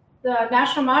 and the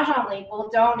National Mahjong League will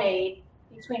donate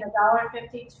between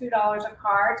 $1.50 to $2 a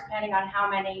card, depending on how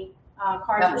many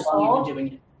cards are sold.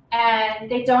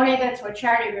 And they donate that to a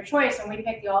charity of your choice, and we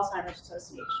picked the Alzheimer's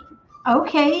Association.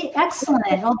 Okay,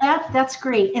 excellent. Well, that's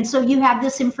great. And so you have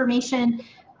this information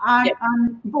on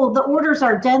well, the orders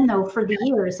are done though for the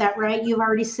year. Is that right? You've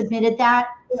already submitted that?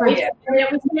 We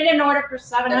submitted an order for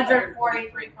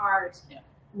 743 cards. Yeah.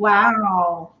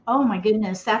 Wow. Oh my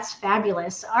goodness, that's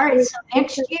fabulous. All right, so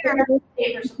next year,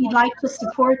 if you'd like to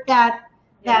support that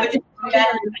about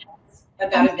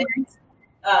events.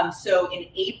 So in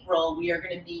April, we are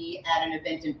going to be at an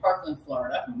event in Parkland,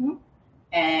 Florida.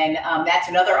 and that's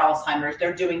another Alzheimer's.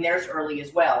 They're doing theirs early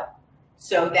as well.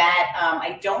 So that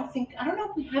I don't know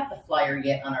if we have the flyer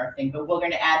yet on our thing, but we're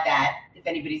going to add that. If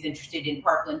anybody's interested in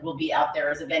Parkland, we'll be out there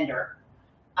as a vendor.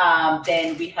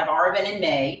 Then we have our event in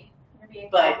May,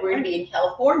 but we're going to be in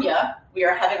California. We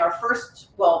are having our first,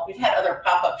 well, we've had other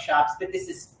pop-up shops, but this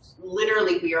is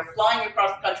literally, we are flying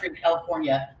across the country in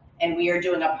California, and we are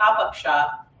doing a pop-up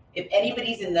shop. If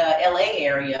anybody's in the LA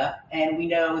area, and we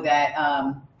know that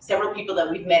several people that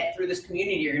we've met through this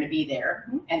community are going to be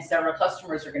there, and several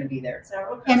customers are going to be there.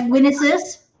 And when is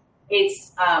this?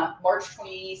 It's March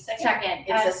 22nd.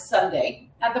 It's a Sunday.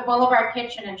 At the Boulevard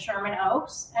Kitchen in Sherman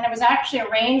Oaks. And it was actually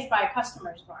arranged by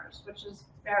customers of ours, which is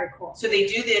very cool. So they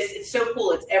do this. It's so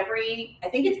cool. It's I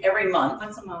think it's every month.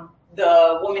 Once a month.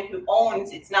 The woman who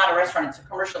owns, it's not a restaurant, it's a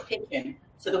commercial kitchen.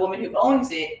 So the woman who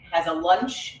owns it has a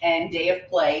lunch and day of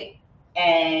play,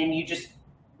 and you just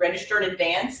register in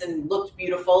advance, and looked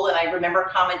beautiful. And I remember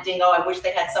commenting, oh, I wish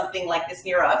they had something like this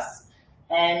near us.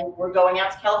 And we're going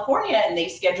out to California, and they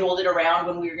scheduled it around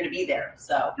when we were going to be there.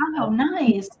 So. Oh,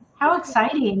 nice. How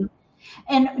exciting.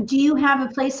 And do you have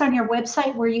a place on your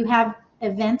website where you have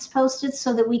events posted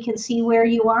so that we can see where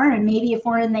you are? And maybe if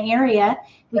we're in the area,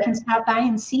 we can stop by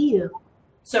and see you.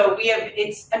 So we have,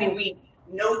 we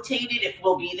notated if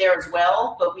we'll be there as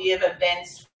well, but we have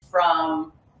events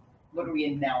from, what are we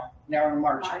in now? Now we're in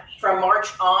March. From March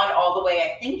on all the way,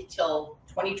 I think, till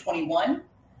 2021.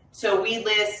 So we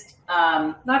list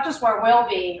not just where we'll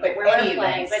be, but where we're any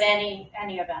playing, events. but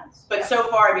any events. But so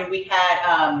far, we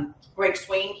had Greg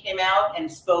Swain came out and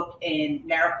spoke in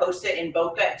Mariposa, in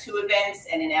Boca at 2 events,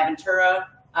 and in Aventura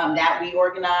that we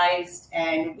organized.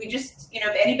 And we just,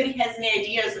 if anybody has any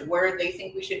ideas of where they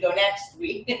think we should go next,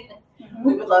 we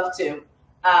we would love to.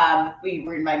 We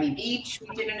were in Miami Beach.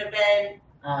 We did an event.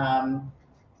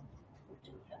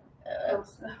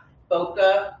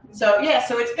 Boca. So yeah,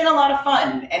 so it's been a lot of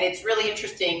fun, and it's really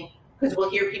interesting because we'll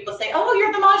hear people say, "Oh,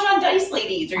 you're the Mahjong dice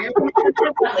ladies," or "You're the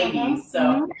Mahjong ladies."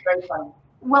 So it's very fun.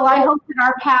 Well, I hope that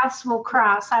our paths will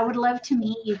cross. I would love to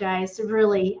meet you guys.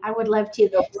 Really, I would love to.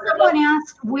 Someone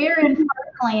asked, where in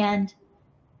Parkland?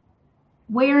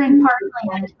 Where in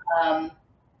Parkland?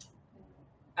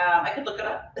 I could look it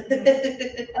up.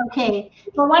 Okay.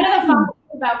 But one of the fun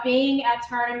things about being at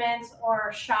tournaments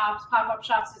or shops, pop-up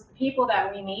shops, is the people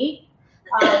that we meet.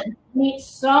 Meet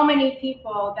so many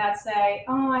people that say,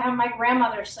 "Oh, I have my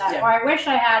grandmother's set," or "I wish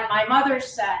I had my mother's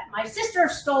set. My sister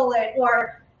stole it,"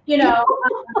 or we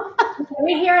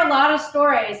hear a lot of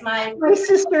stories. My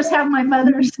sisters have my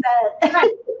mother's set.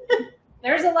 Right.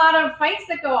 There's a lot of fights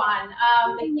that go on.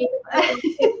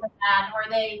 Or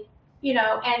they.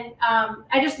 And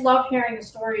I just love hearing the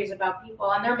stories about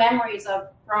people and their memories of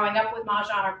growing up with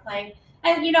Mahjong or playing.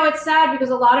 And, it's sad because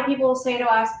a lot of people will say to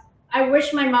us, "I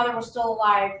wish my mother was still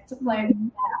alive to play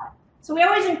with dad." So we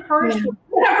always encourage people.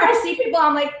 Whenever I see people,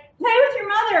 I'm like, play with your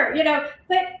mother,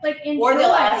 but enjoy. Or they'll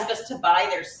ask us to buy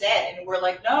their set, and we're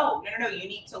like, no, you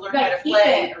need to learn how to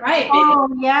play. Right. Oh,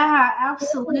 yeah,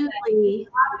 absolutely.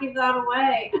 Not give that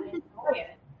away and enjoy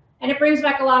it. And it brings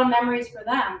back a lot of memories for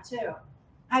them, too.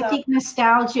 I think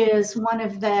nostalgia is one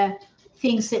of the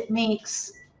things that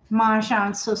makes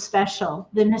Mahjong so special.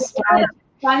 The nostalgia.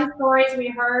 Fun stories we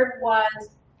heard was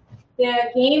the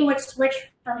game would switch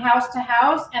from house to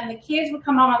house, and the kids would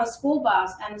come home on the school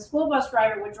bus, and the school bus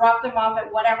driver would drop them off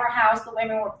at whatever house the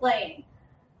women were playing.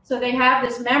 So they have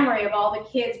this memory of all the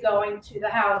kids going to the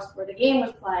house where the game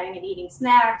was playing and eating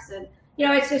snacks, and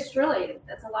it's just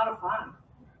that's a lot of fun.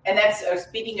 And that's,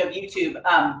 speaking of YouTube,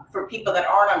 for people that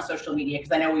aren't on social media,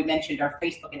 because I know we mentioned our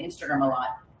Facebook and Instagram a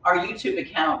lot, our YouTube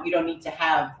account, you don't need to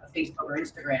have a Facebook or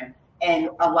Instagram. And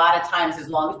a lot of times, as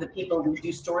long as the people we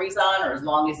do stories on, or as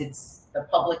long as it's the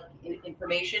public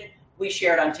information, we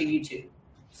share it onto YouTube.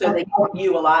 So they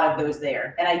view a lot of those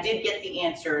there. And I did get the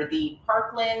answer. The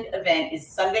Parkland event is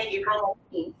Sunday, April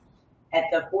 19th at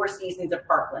the Four Seasons of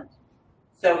Parkland.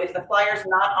 So if the flyer's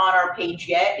not on our page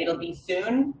yet, it'll be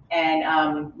soon,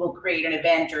 and we'll create an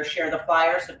event or share the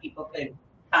flyer so people could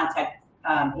contact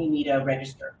Amy to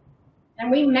register.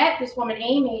 And we met this woman,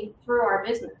 Amy, through our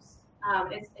business.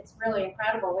 It's really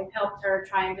incredible. We've helped her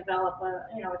try and develop a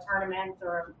tournament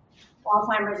or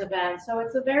Alzheimer's event. So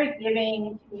it's a very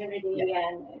giving community,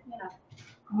 and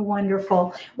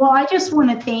Wonderful. Well, I just want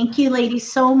to thank you,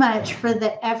 ladies, so much for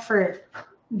the effort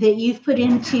that you've put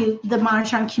into the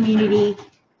Mahjong community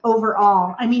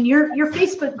overall. I mean, your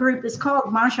Facebook group is called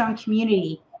Mahjong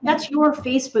Community. That's your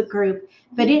Facebook group,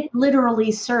 but it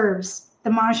literally serves the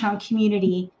Mahjong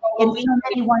community in so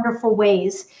many wonderful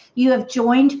ways. You have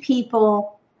joined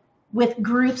people with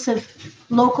groups of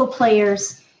local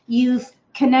players. You've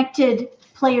connected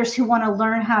players who want to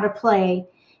learn how to play.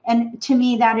 And to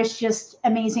me, that is just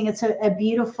amazing. It's a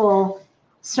beautiful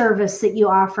service that you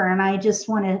offer. And I just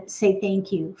want to say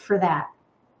thank you for that.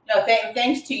 No,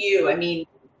 thanks to you. I mean,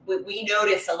 we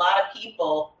notice a lot of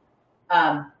people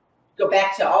go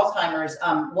back to Alzheimer's.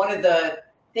 One of the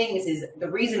things is the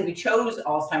reason we chose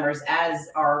Alzheimer's as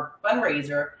our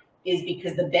fundraiser is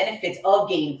because the benefits of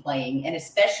game playing, and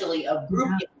especially of group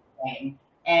game playing.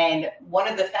 And one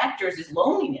of the factors is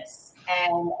loneliness.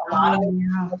 And a lot of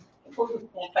people who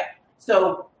can't play.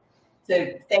 So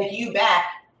to thank you back,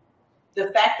 the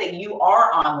fact that you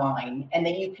are online and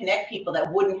that you connect people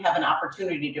that wouldn't have an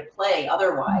opportunity to play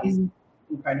otherwise,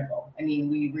 incredible. I mean,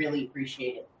 we really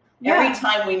appreciate it. Yeah. Every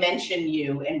time we mention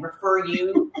you and refer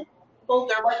you, people,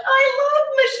 they're like, I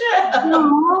love Michele.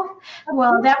 Aww.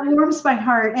 Well, that warms my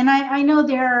heart. And I know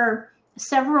there are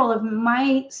several of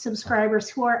my subscribers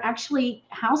who are actually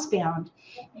housebound.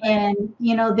 And,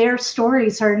 you know, their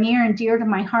stories are near and dear to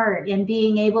my heart. And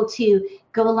being able to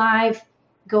go live,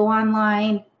 go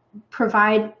online,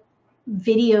 provide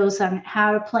videos on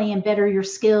how to play and better your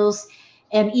skills,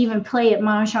 and even play at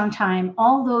Mahjong time,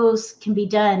 all those can be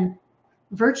done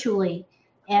virtually.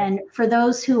 And for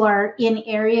those who are in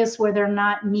areas where they're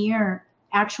not near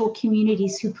actual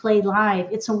communities who play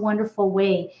live, it's a wonderful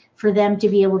way for them to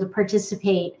be able to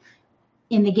participate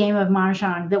in the game of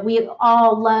Mahjong that we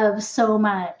all love so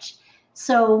much.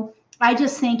 So I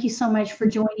just thank you so much for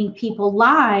joining people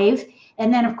live.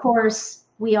 And then, of course,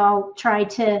 we all try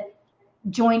to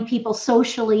join people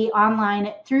socially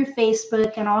online through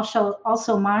Facebook, and also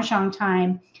Mahjong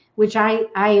Time, which I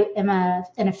am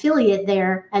an affiliate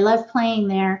there. I love playing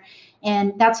there.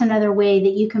 And that's another way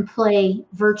that you can play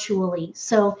virtually.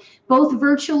 So both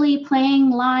virtually, playing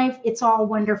live, it's all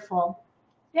wonderful.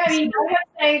 Yeah, I mean, I have to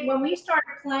say, when we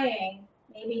started playing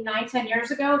maybe 9-10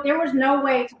 years ago, there was no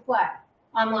way to play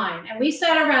online. And we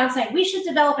sat around saying, we should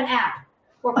develop an app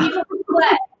where people could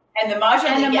play. And the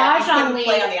Mahjong League, you couldn't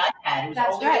play on the iPad. It was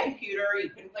That's only right. the computer. You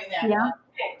couldn't play that. Yeah.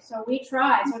 So we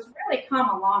tried. So it's really come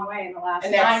a long way in the last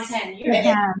 9-10 years.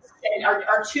 And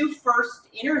our two first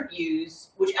interviews,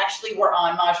 which actually were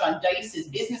on Mahjong Dice's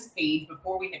business page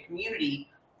before we had community,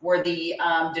 were the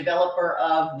developer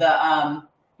of the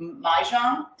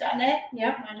Mahjong.net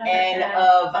and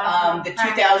of the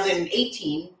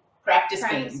 2018 practice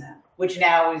game, which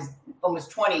now is almost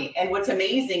 20. And what's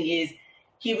amazing is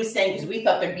he was saying, because we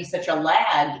thought there'd be such a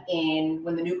lag in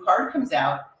when the new card comes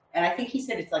out, and I think he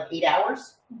said it's like 8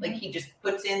 hours. Like he just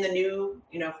puts in the new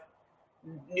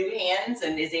hands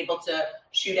and is able to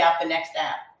shoot out the next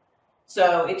app.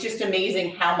 So it's just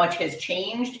amazing how much has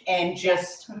changed, and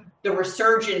just the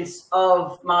resurgence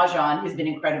of Mahjong has been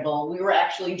incredible. We were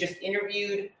actually just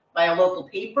interviewed by a local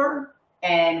paper,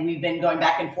 and we've been going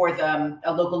back and forth.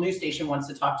 A local news station wants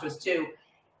to talk to us too.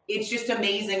 It's just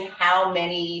amazing how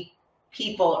many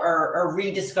people are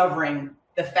rediscovering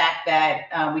the fact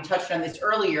that we touched on this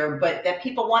earlier, but that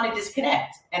people want to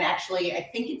disconnect. And actually, I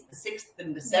think it's the 6th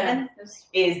and the 7th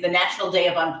is the National Day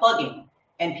of Unplugging.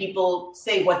 And people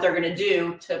say what they're going to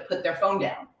do to put their phone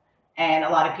down. And a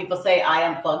lot of people say, I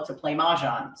unplug to play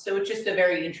Mahjong. So it's just a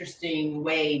very interesting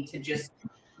way to just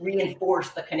reinforce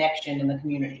the connection in the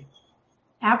community.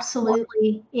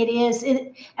 Absolutely. It is.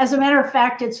 As a matter of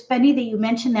fact, it's funny that you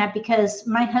mentioned that, because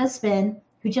my husband,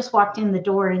 who just walked in the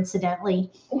door,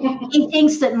 incidentally, he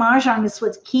thinks that Mahjong is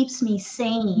what keeps me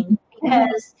sane,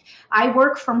 because I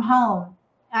work from home.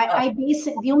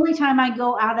 The only time I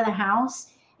go out of the house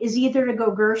is either to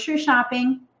go grocery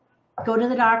shopping, go to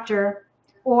the doctor,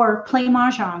 or play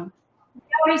Mahjong.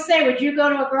 I always say, would you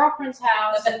go to a girlfriend's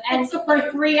house and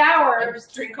for 3 hours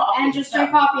drink coffee and just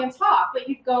drink coffee and talk? But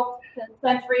you'd go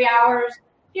spend 3 hours.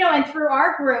 And through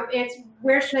our group, it's,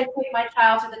 where should I take my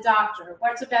child to the doctor?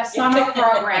 What's the best summer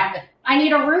program? I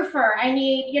need a roofer. I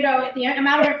need, the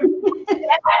amount of.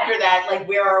 After that, like,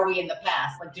 where are we in the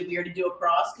past? Like, did we already do a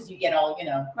cross? Because you get all,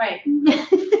 Right.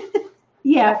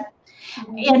 Yeah.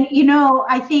 And,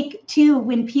 I think too,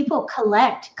 when people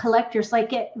collectors,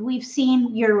 like we've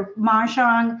seen your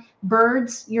Mahjong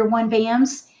birds, your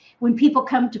 1BAMs, when people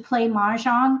come to play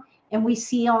Mahjong and we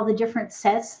see all the different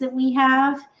sets that we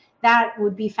have, that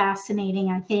would be fascinating.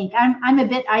 I think I'm a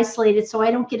bit isolated, so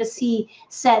I don't get to see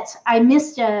sets. I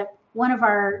missed one of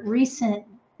our recent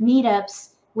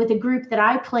meetups with a group that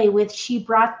I play with. She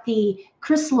brought the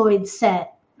Chrysaloid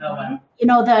set. Oh, wow.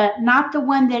 Not the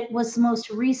one that was the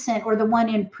most recent or the one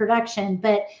in production,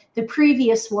 but the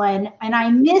previous one, and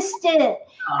I missed it.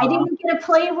 I didn't get to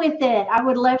play with it. I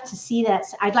would love to see that.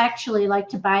 I'd actually like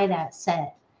to buy that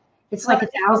set. It's like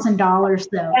 $1,000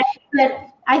 though. But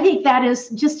I think that is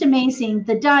just amazing.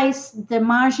 The dice, the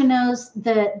Mahjong,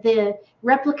 the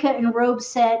replica and robe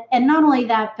set, and not only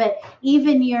that, but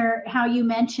even how you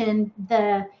mentioned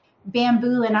the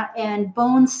bamboo and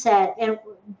bone set, and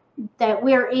that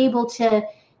we're able to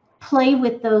play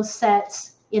with those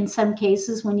sets in some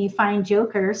cases when you find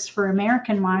jokers for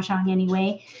American Mahjong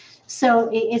anyway. So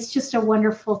it's just a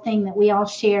wonderful thing that we all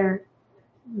share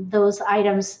those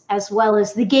items, as well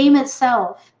as the game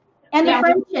itself and the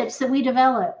friendships that we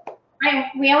develop. Right.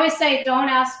 We always say, don't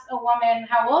ask a woman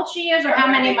how old she is or how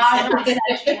many Mahjong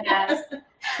sets she has.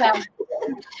 So,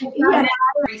 if you have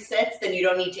 3 sets, then you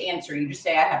don't need to answer. You just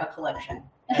say, I have a collection.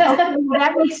 Okay, well,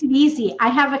 that makes it easy. I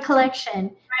have a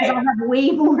collection. Right. I have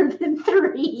way more than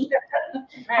 3.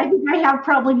 Right. I think I have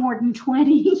probably more than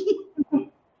 20.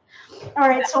 All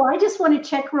right, so I just want to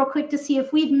check real quick to see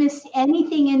if we've missed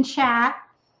anything in chat.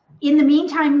 In the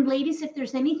meantime, ladies, if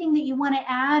there's anything that you want to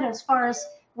add as far as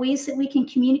ways that we can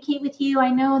communicate with you,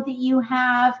 I know that you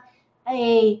have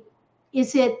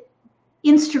is it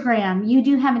Instagram? You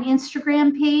do have an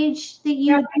Instagram page that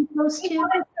you can post to?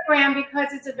 Instagram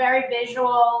because it's a very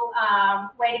visual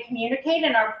way to communicate,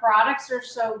 and our products are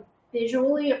so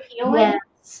visually appealing.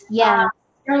 Yes, yeah.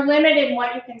 You're limited in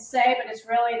what you can say, but it's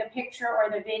really the picture or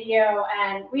the video,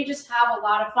 and we just have a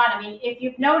lot of fun. I mean, if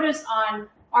you've noticed on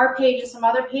our page and some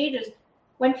other pages,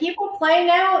 when people play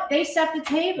now, they set the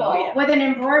table with an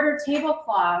embroidered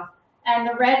tablecloth and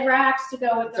the red racks to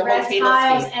go with the red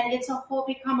tiles, and it's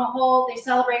become a whole. They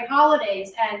celebrate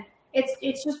holidays, and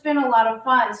it's just been a lot of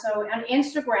fun. So on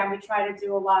Instagram, we try to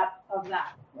do a lot of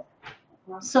that.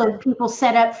 So people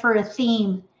set up for a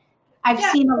theme. I've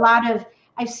seen a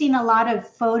lot of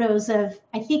photos of.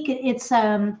 I think it's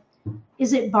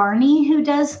is it Barney who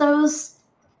does those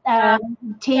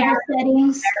table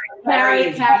settings?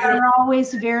 Are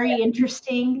always very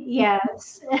interesting.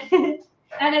 Yes.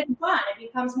 And it's fun. It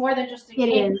becomes more than just a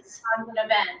game. It becomes an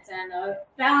event. And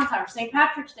Valentine's, St.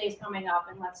 Patrick's Day is coming up,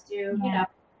 and let's do, you know.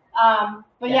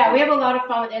 But we have a lot of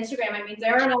fun with Instagram. I mean,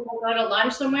 Dara and I will go to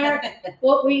lunch somewhere.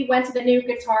 We went to the new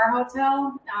Guitar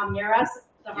Hotel near us,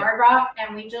 the Hard Rock,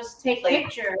 and we just take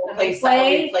pictures. We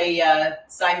play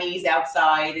Siamese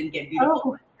outside and get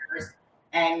beautiful pictures.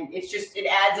 And it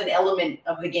adds an element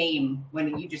of the game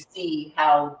when you just see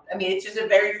how, I mean, it's just a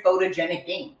very photogenic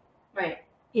game. Right.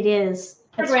 It is.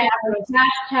 Instagram,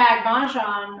 hashtag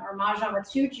Mahjong or Mahjong with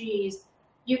 2 G's,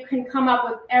 you can come up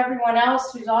with everyone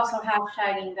else who's also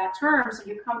hashtagging that term. So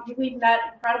we've met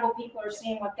incredible people who are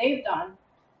seeing what they've done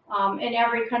in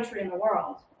every country in the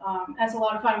world. That's a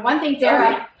lot of fun. One thing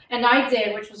Dara and I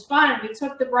did, which was fun, we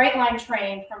took the Brightline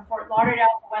train from Fort Lauderdale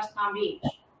to West Palm Beach,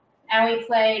 and we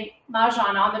played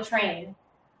Mahjong on the train.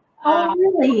 Oh,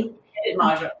 really? We did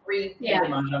Mahjong. We did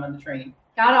Mahjong on the train.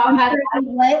 Got off.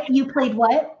 What? You played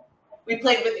what? We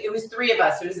played it was 3 of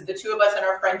us. It was the 2 of us and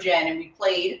our friend Jen, and we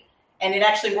played, and it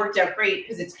actually worked out great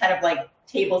because it's kind of like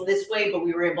tables this way, but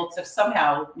we were able to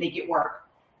somehow make it work.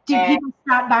 Did people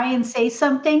stop by and say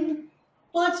something?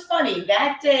 Well, it's funny.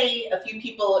 That day, a few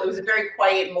people, it was a very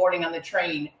quiet morning on the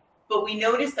train, but we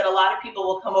noticed that a lot of people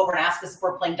will come over and ask us if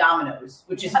we're playing dominoes,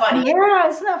 which is funny. Yeah,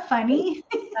 it's not funny.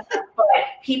 But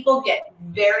people get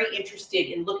very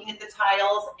interested in looking at the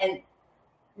tiles, and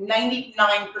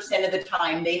 99% of the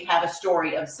time they have a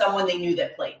story of someone they knew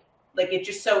that played. Like, it's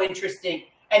just so interesting.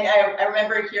 And I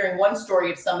remember hearing one story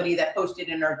of somebody that posted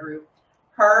in our group.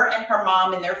 Her and her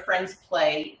mom and their friends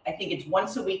play, I think it's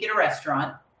once a week at a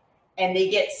restaurant, and they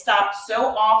get stopped so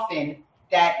often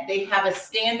that they have a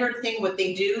standard thing what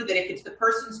they do, that if it's the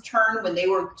person's turn when they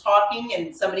were talking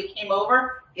and somebody came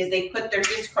over, is they put their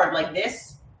discard like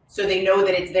this so they know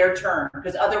that it's their turn,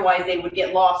 because otherwise they would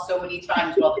get lost so many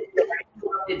times while they were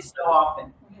interrupted so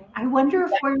often. I wonder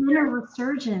if we're in a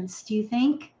resurgence, do you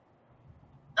think?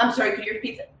 I'm sorry, could you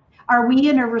repeat that? Are we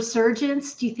in a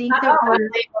resurgence? Do you think that we're...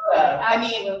 I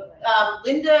mean,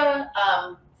 Linda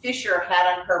Fisher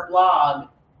had on her blog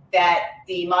that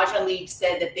the Mahjong League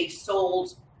said that they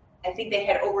sold, I think they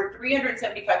had over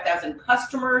 375,000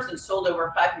 customers and sold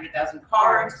over 500,000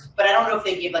 cards, but I don't know if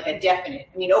they gave like a definite.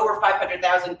 I mean, over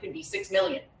 500,000 could be 6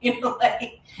 million, you know,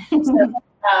 like, so,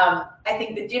 I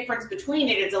think the difference between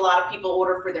it is a lot of people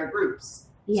order for their groups.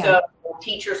 Yeah. So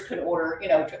teachers could order, you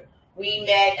know, we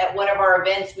met at one of our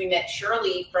events, we met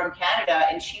Shirley from Canada,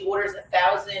 and she orders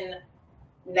 1,000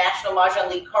 National Mahjong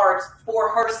League cards for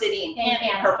her city in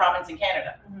Canada, her province in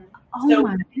Canada. Mm-hmm. Oh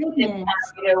my goodness.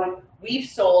 You know, we've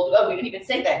sold, we didn't even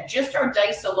say that, just our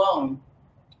dice alone,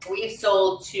 we've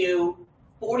sold to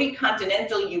 40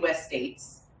 continental US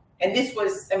states. And this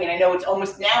was, I mean, I know it's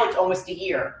almost a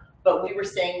year, but we were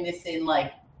saying this in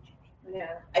like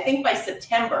Yeah. I think by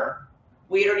September,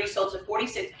 we had already sold to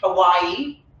 46,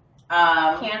 Hawaii,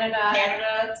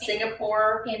 Canada,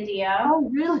 Singapore, India. Oh,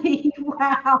 really?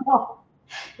 Wow.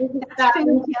 That's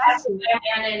fantastic.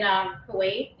 And in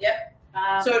Kuwait. Yep.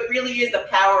 So it really is the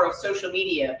power of social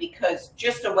media, because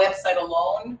just a website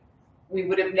alone, we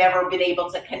would have never been able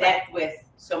to connect with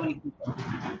so many people.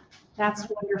 That's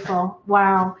wonderful.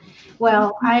 Wow.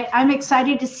 Well, I'm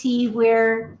excited to see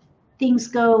where things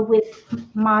go with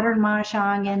Modern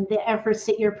Mahjong and the efforts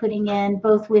that you're putting in,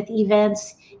 both with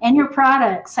events and your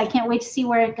products. I can't wait to see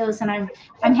where it goes, and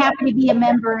I'm happy to be a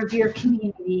member of your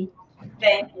community.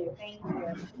 Thank you. Thank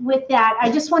you. With that,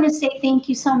 I just want to say thank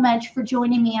you so much for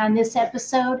joining me on this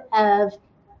episode of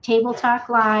Table Talk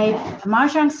Live, a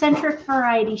Mahjong-centric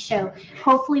variety show.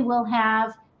 Hopefully we'll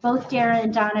have both Dara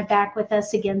and Donna back with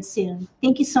us again soon.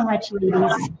 Thank you so much,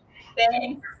 ladies.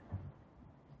 Thanks.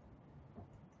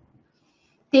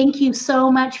 Thank you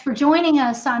so much for joining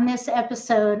us on this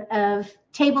episode of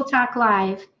Table Talk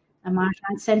Live, a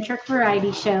Mahjong-centric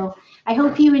variety show. I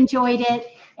hope you enjoyed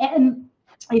it. And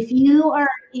if you are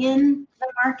in the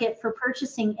market for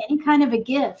purchasing any kind of a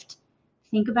gift,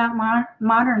 think about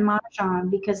Modern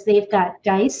Mahjong, because they've got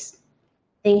dice,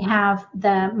 they have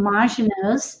the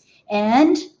Mahjong,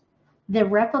 and the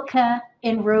replica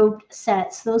enrobed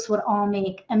sets. Those would all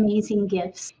make amazing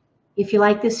gifts. If you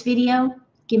like this video,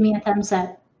 give me a thumbs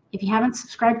up. If you haven't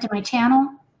subscribed to my channel,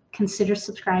 consider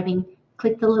subscribing.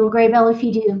 Click the little gray bell if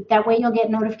you do. That way you'll get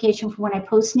notification for when I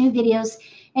post new videos,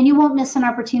 and you won't miss an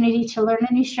opportunity to learn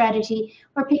a new strategy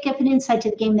or pick up an insight to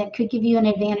the game that could give you an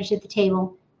advantage at the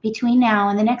table. Between now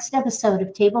and the next episode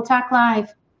of Table Talk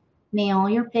Live, may all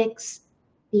your picks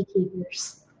be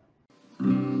keepers.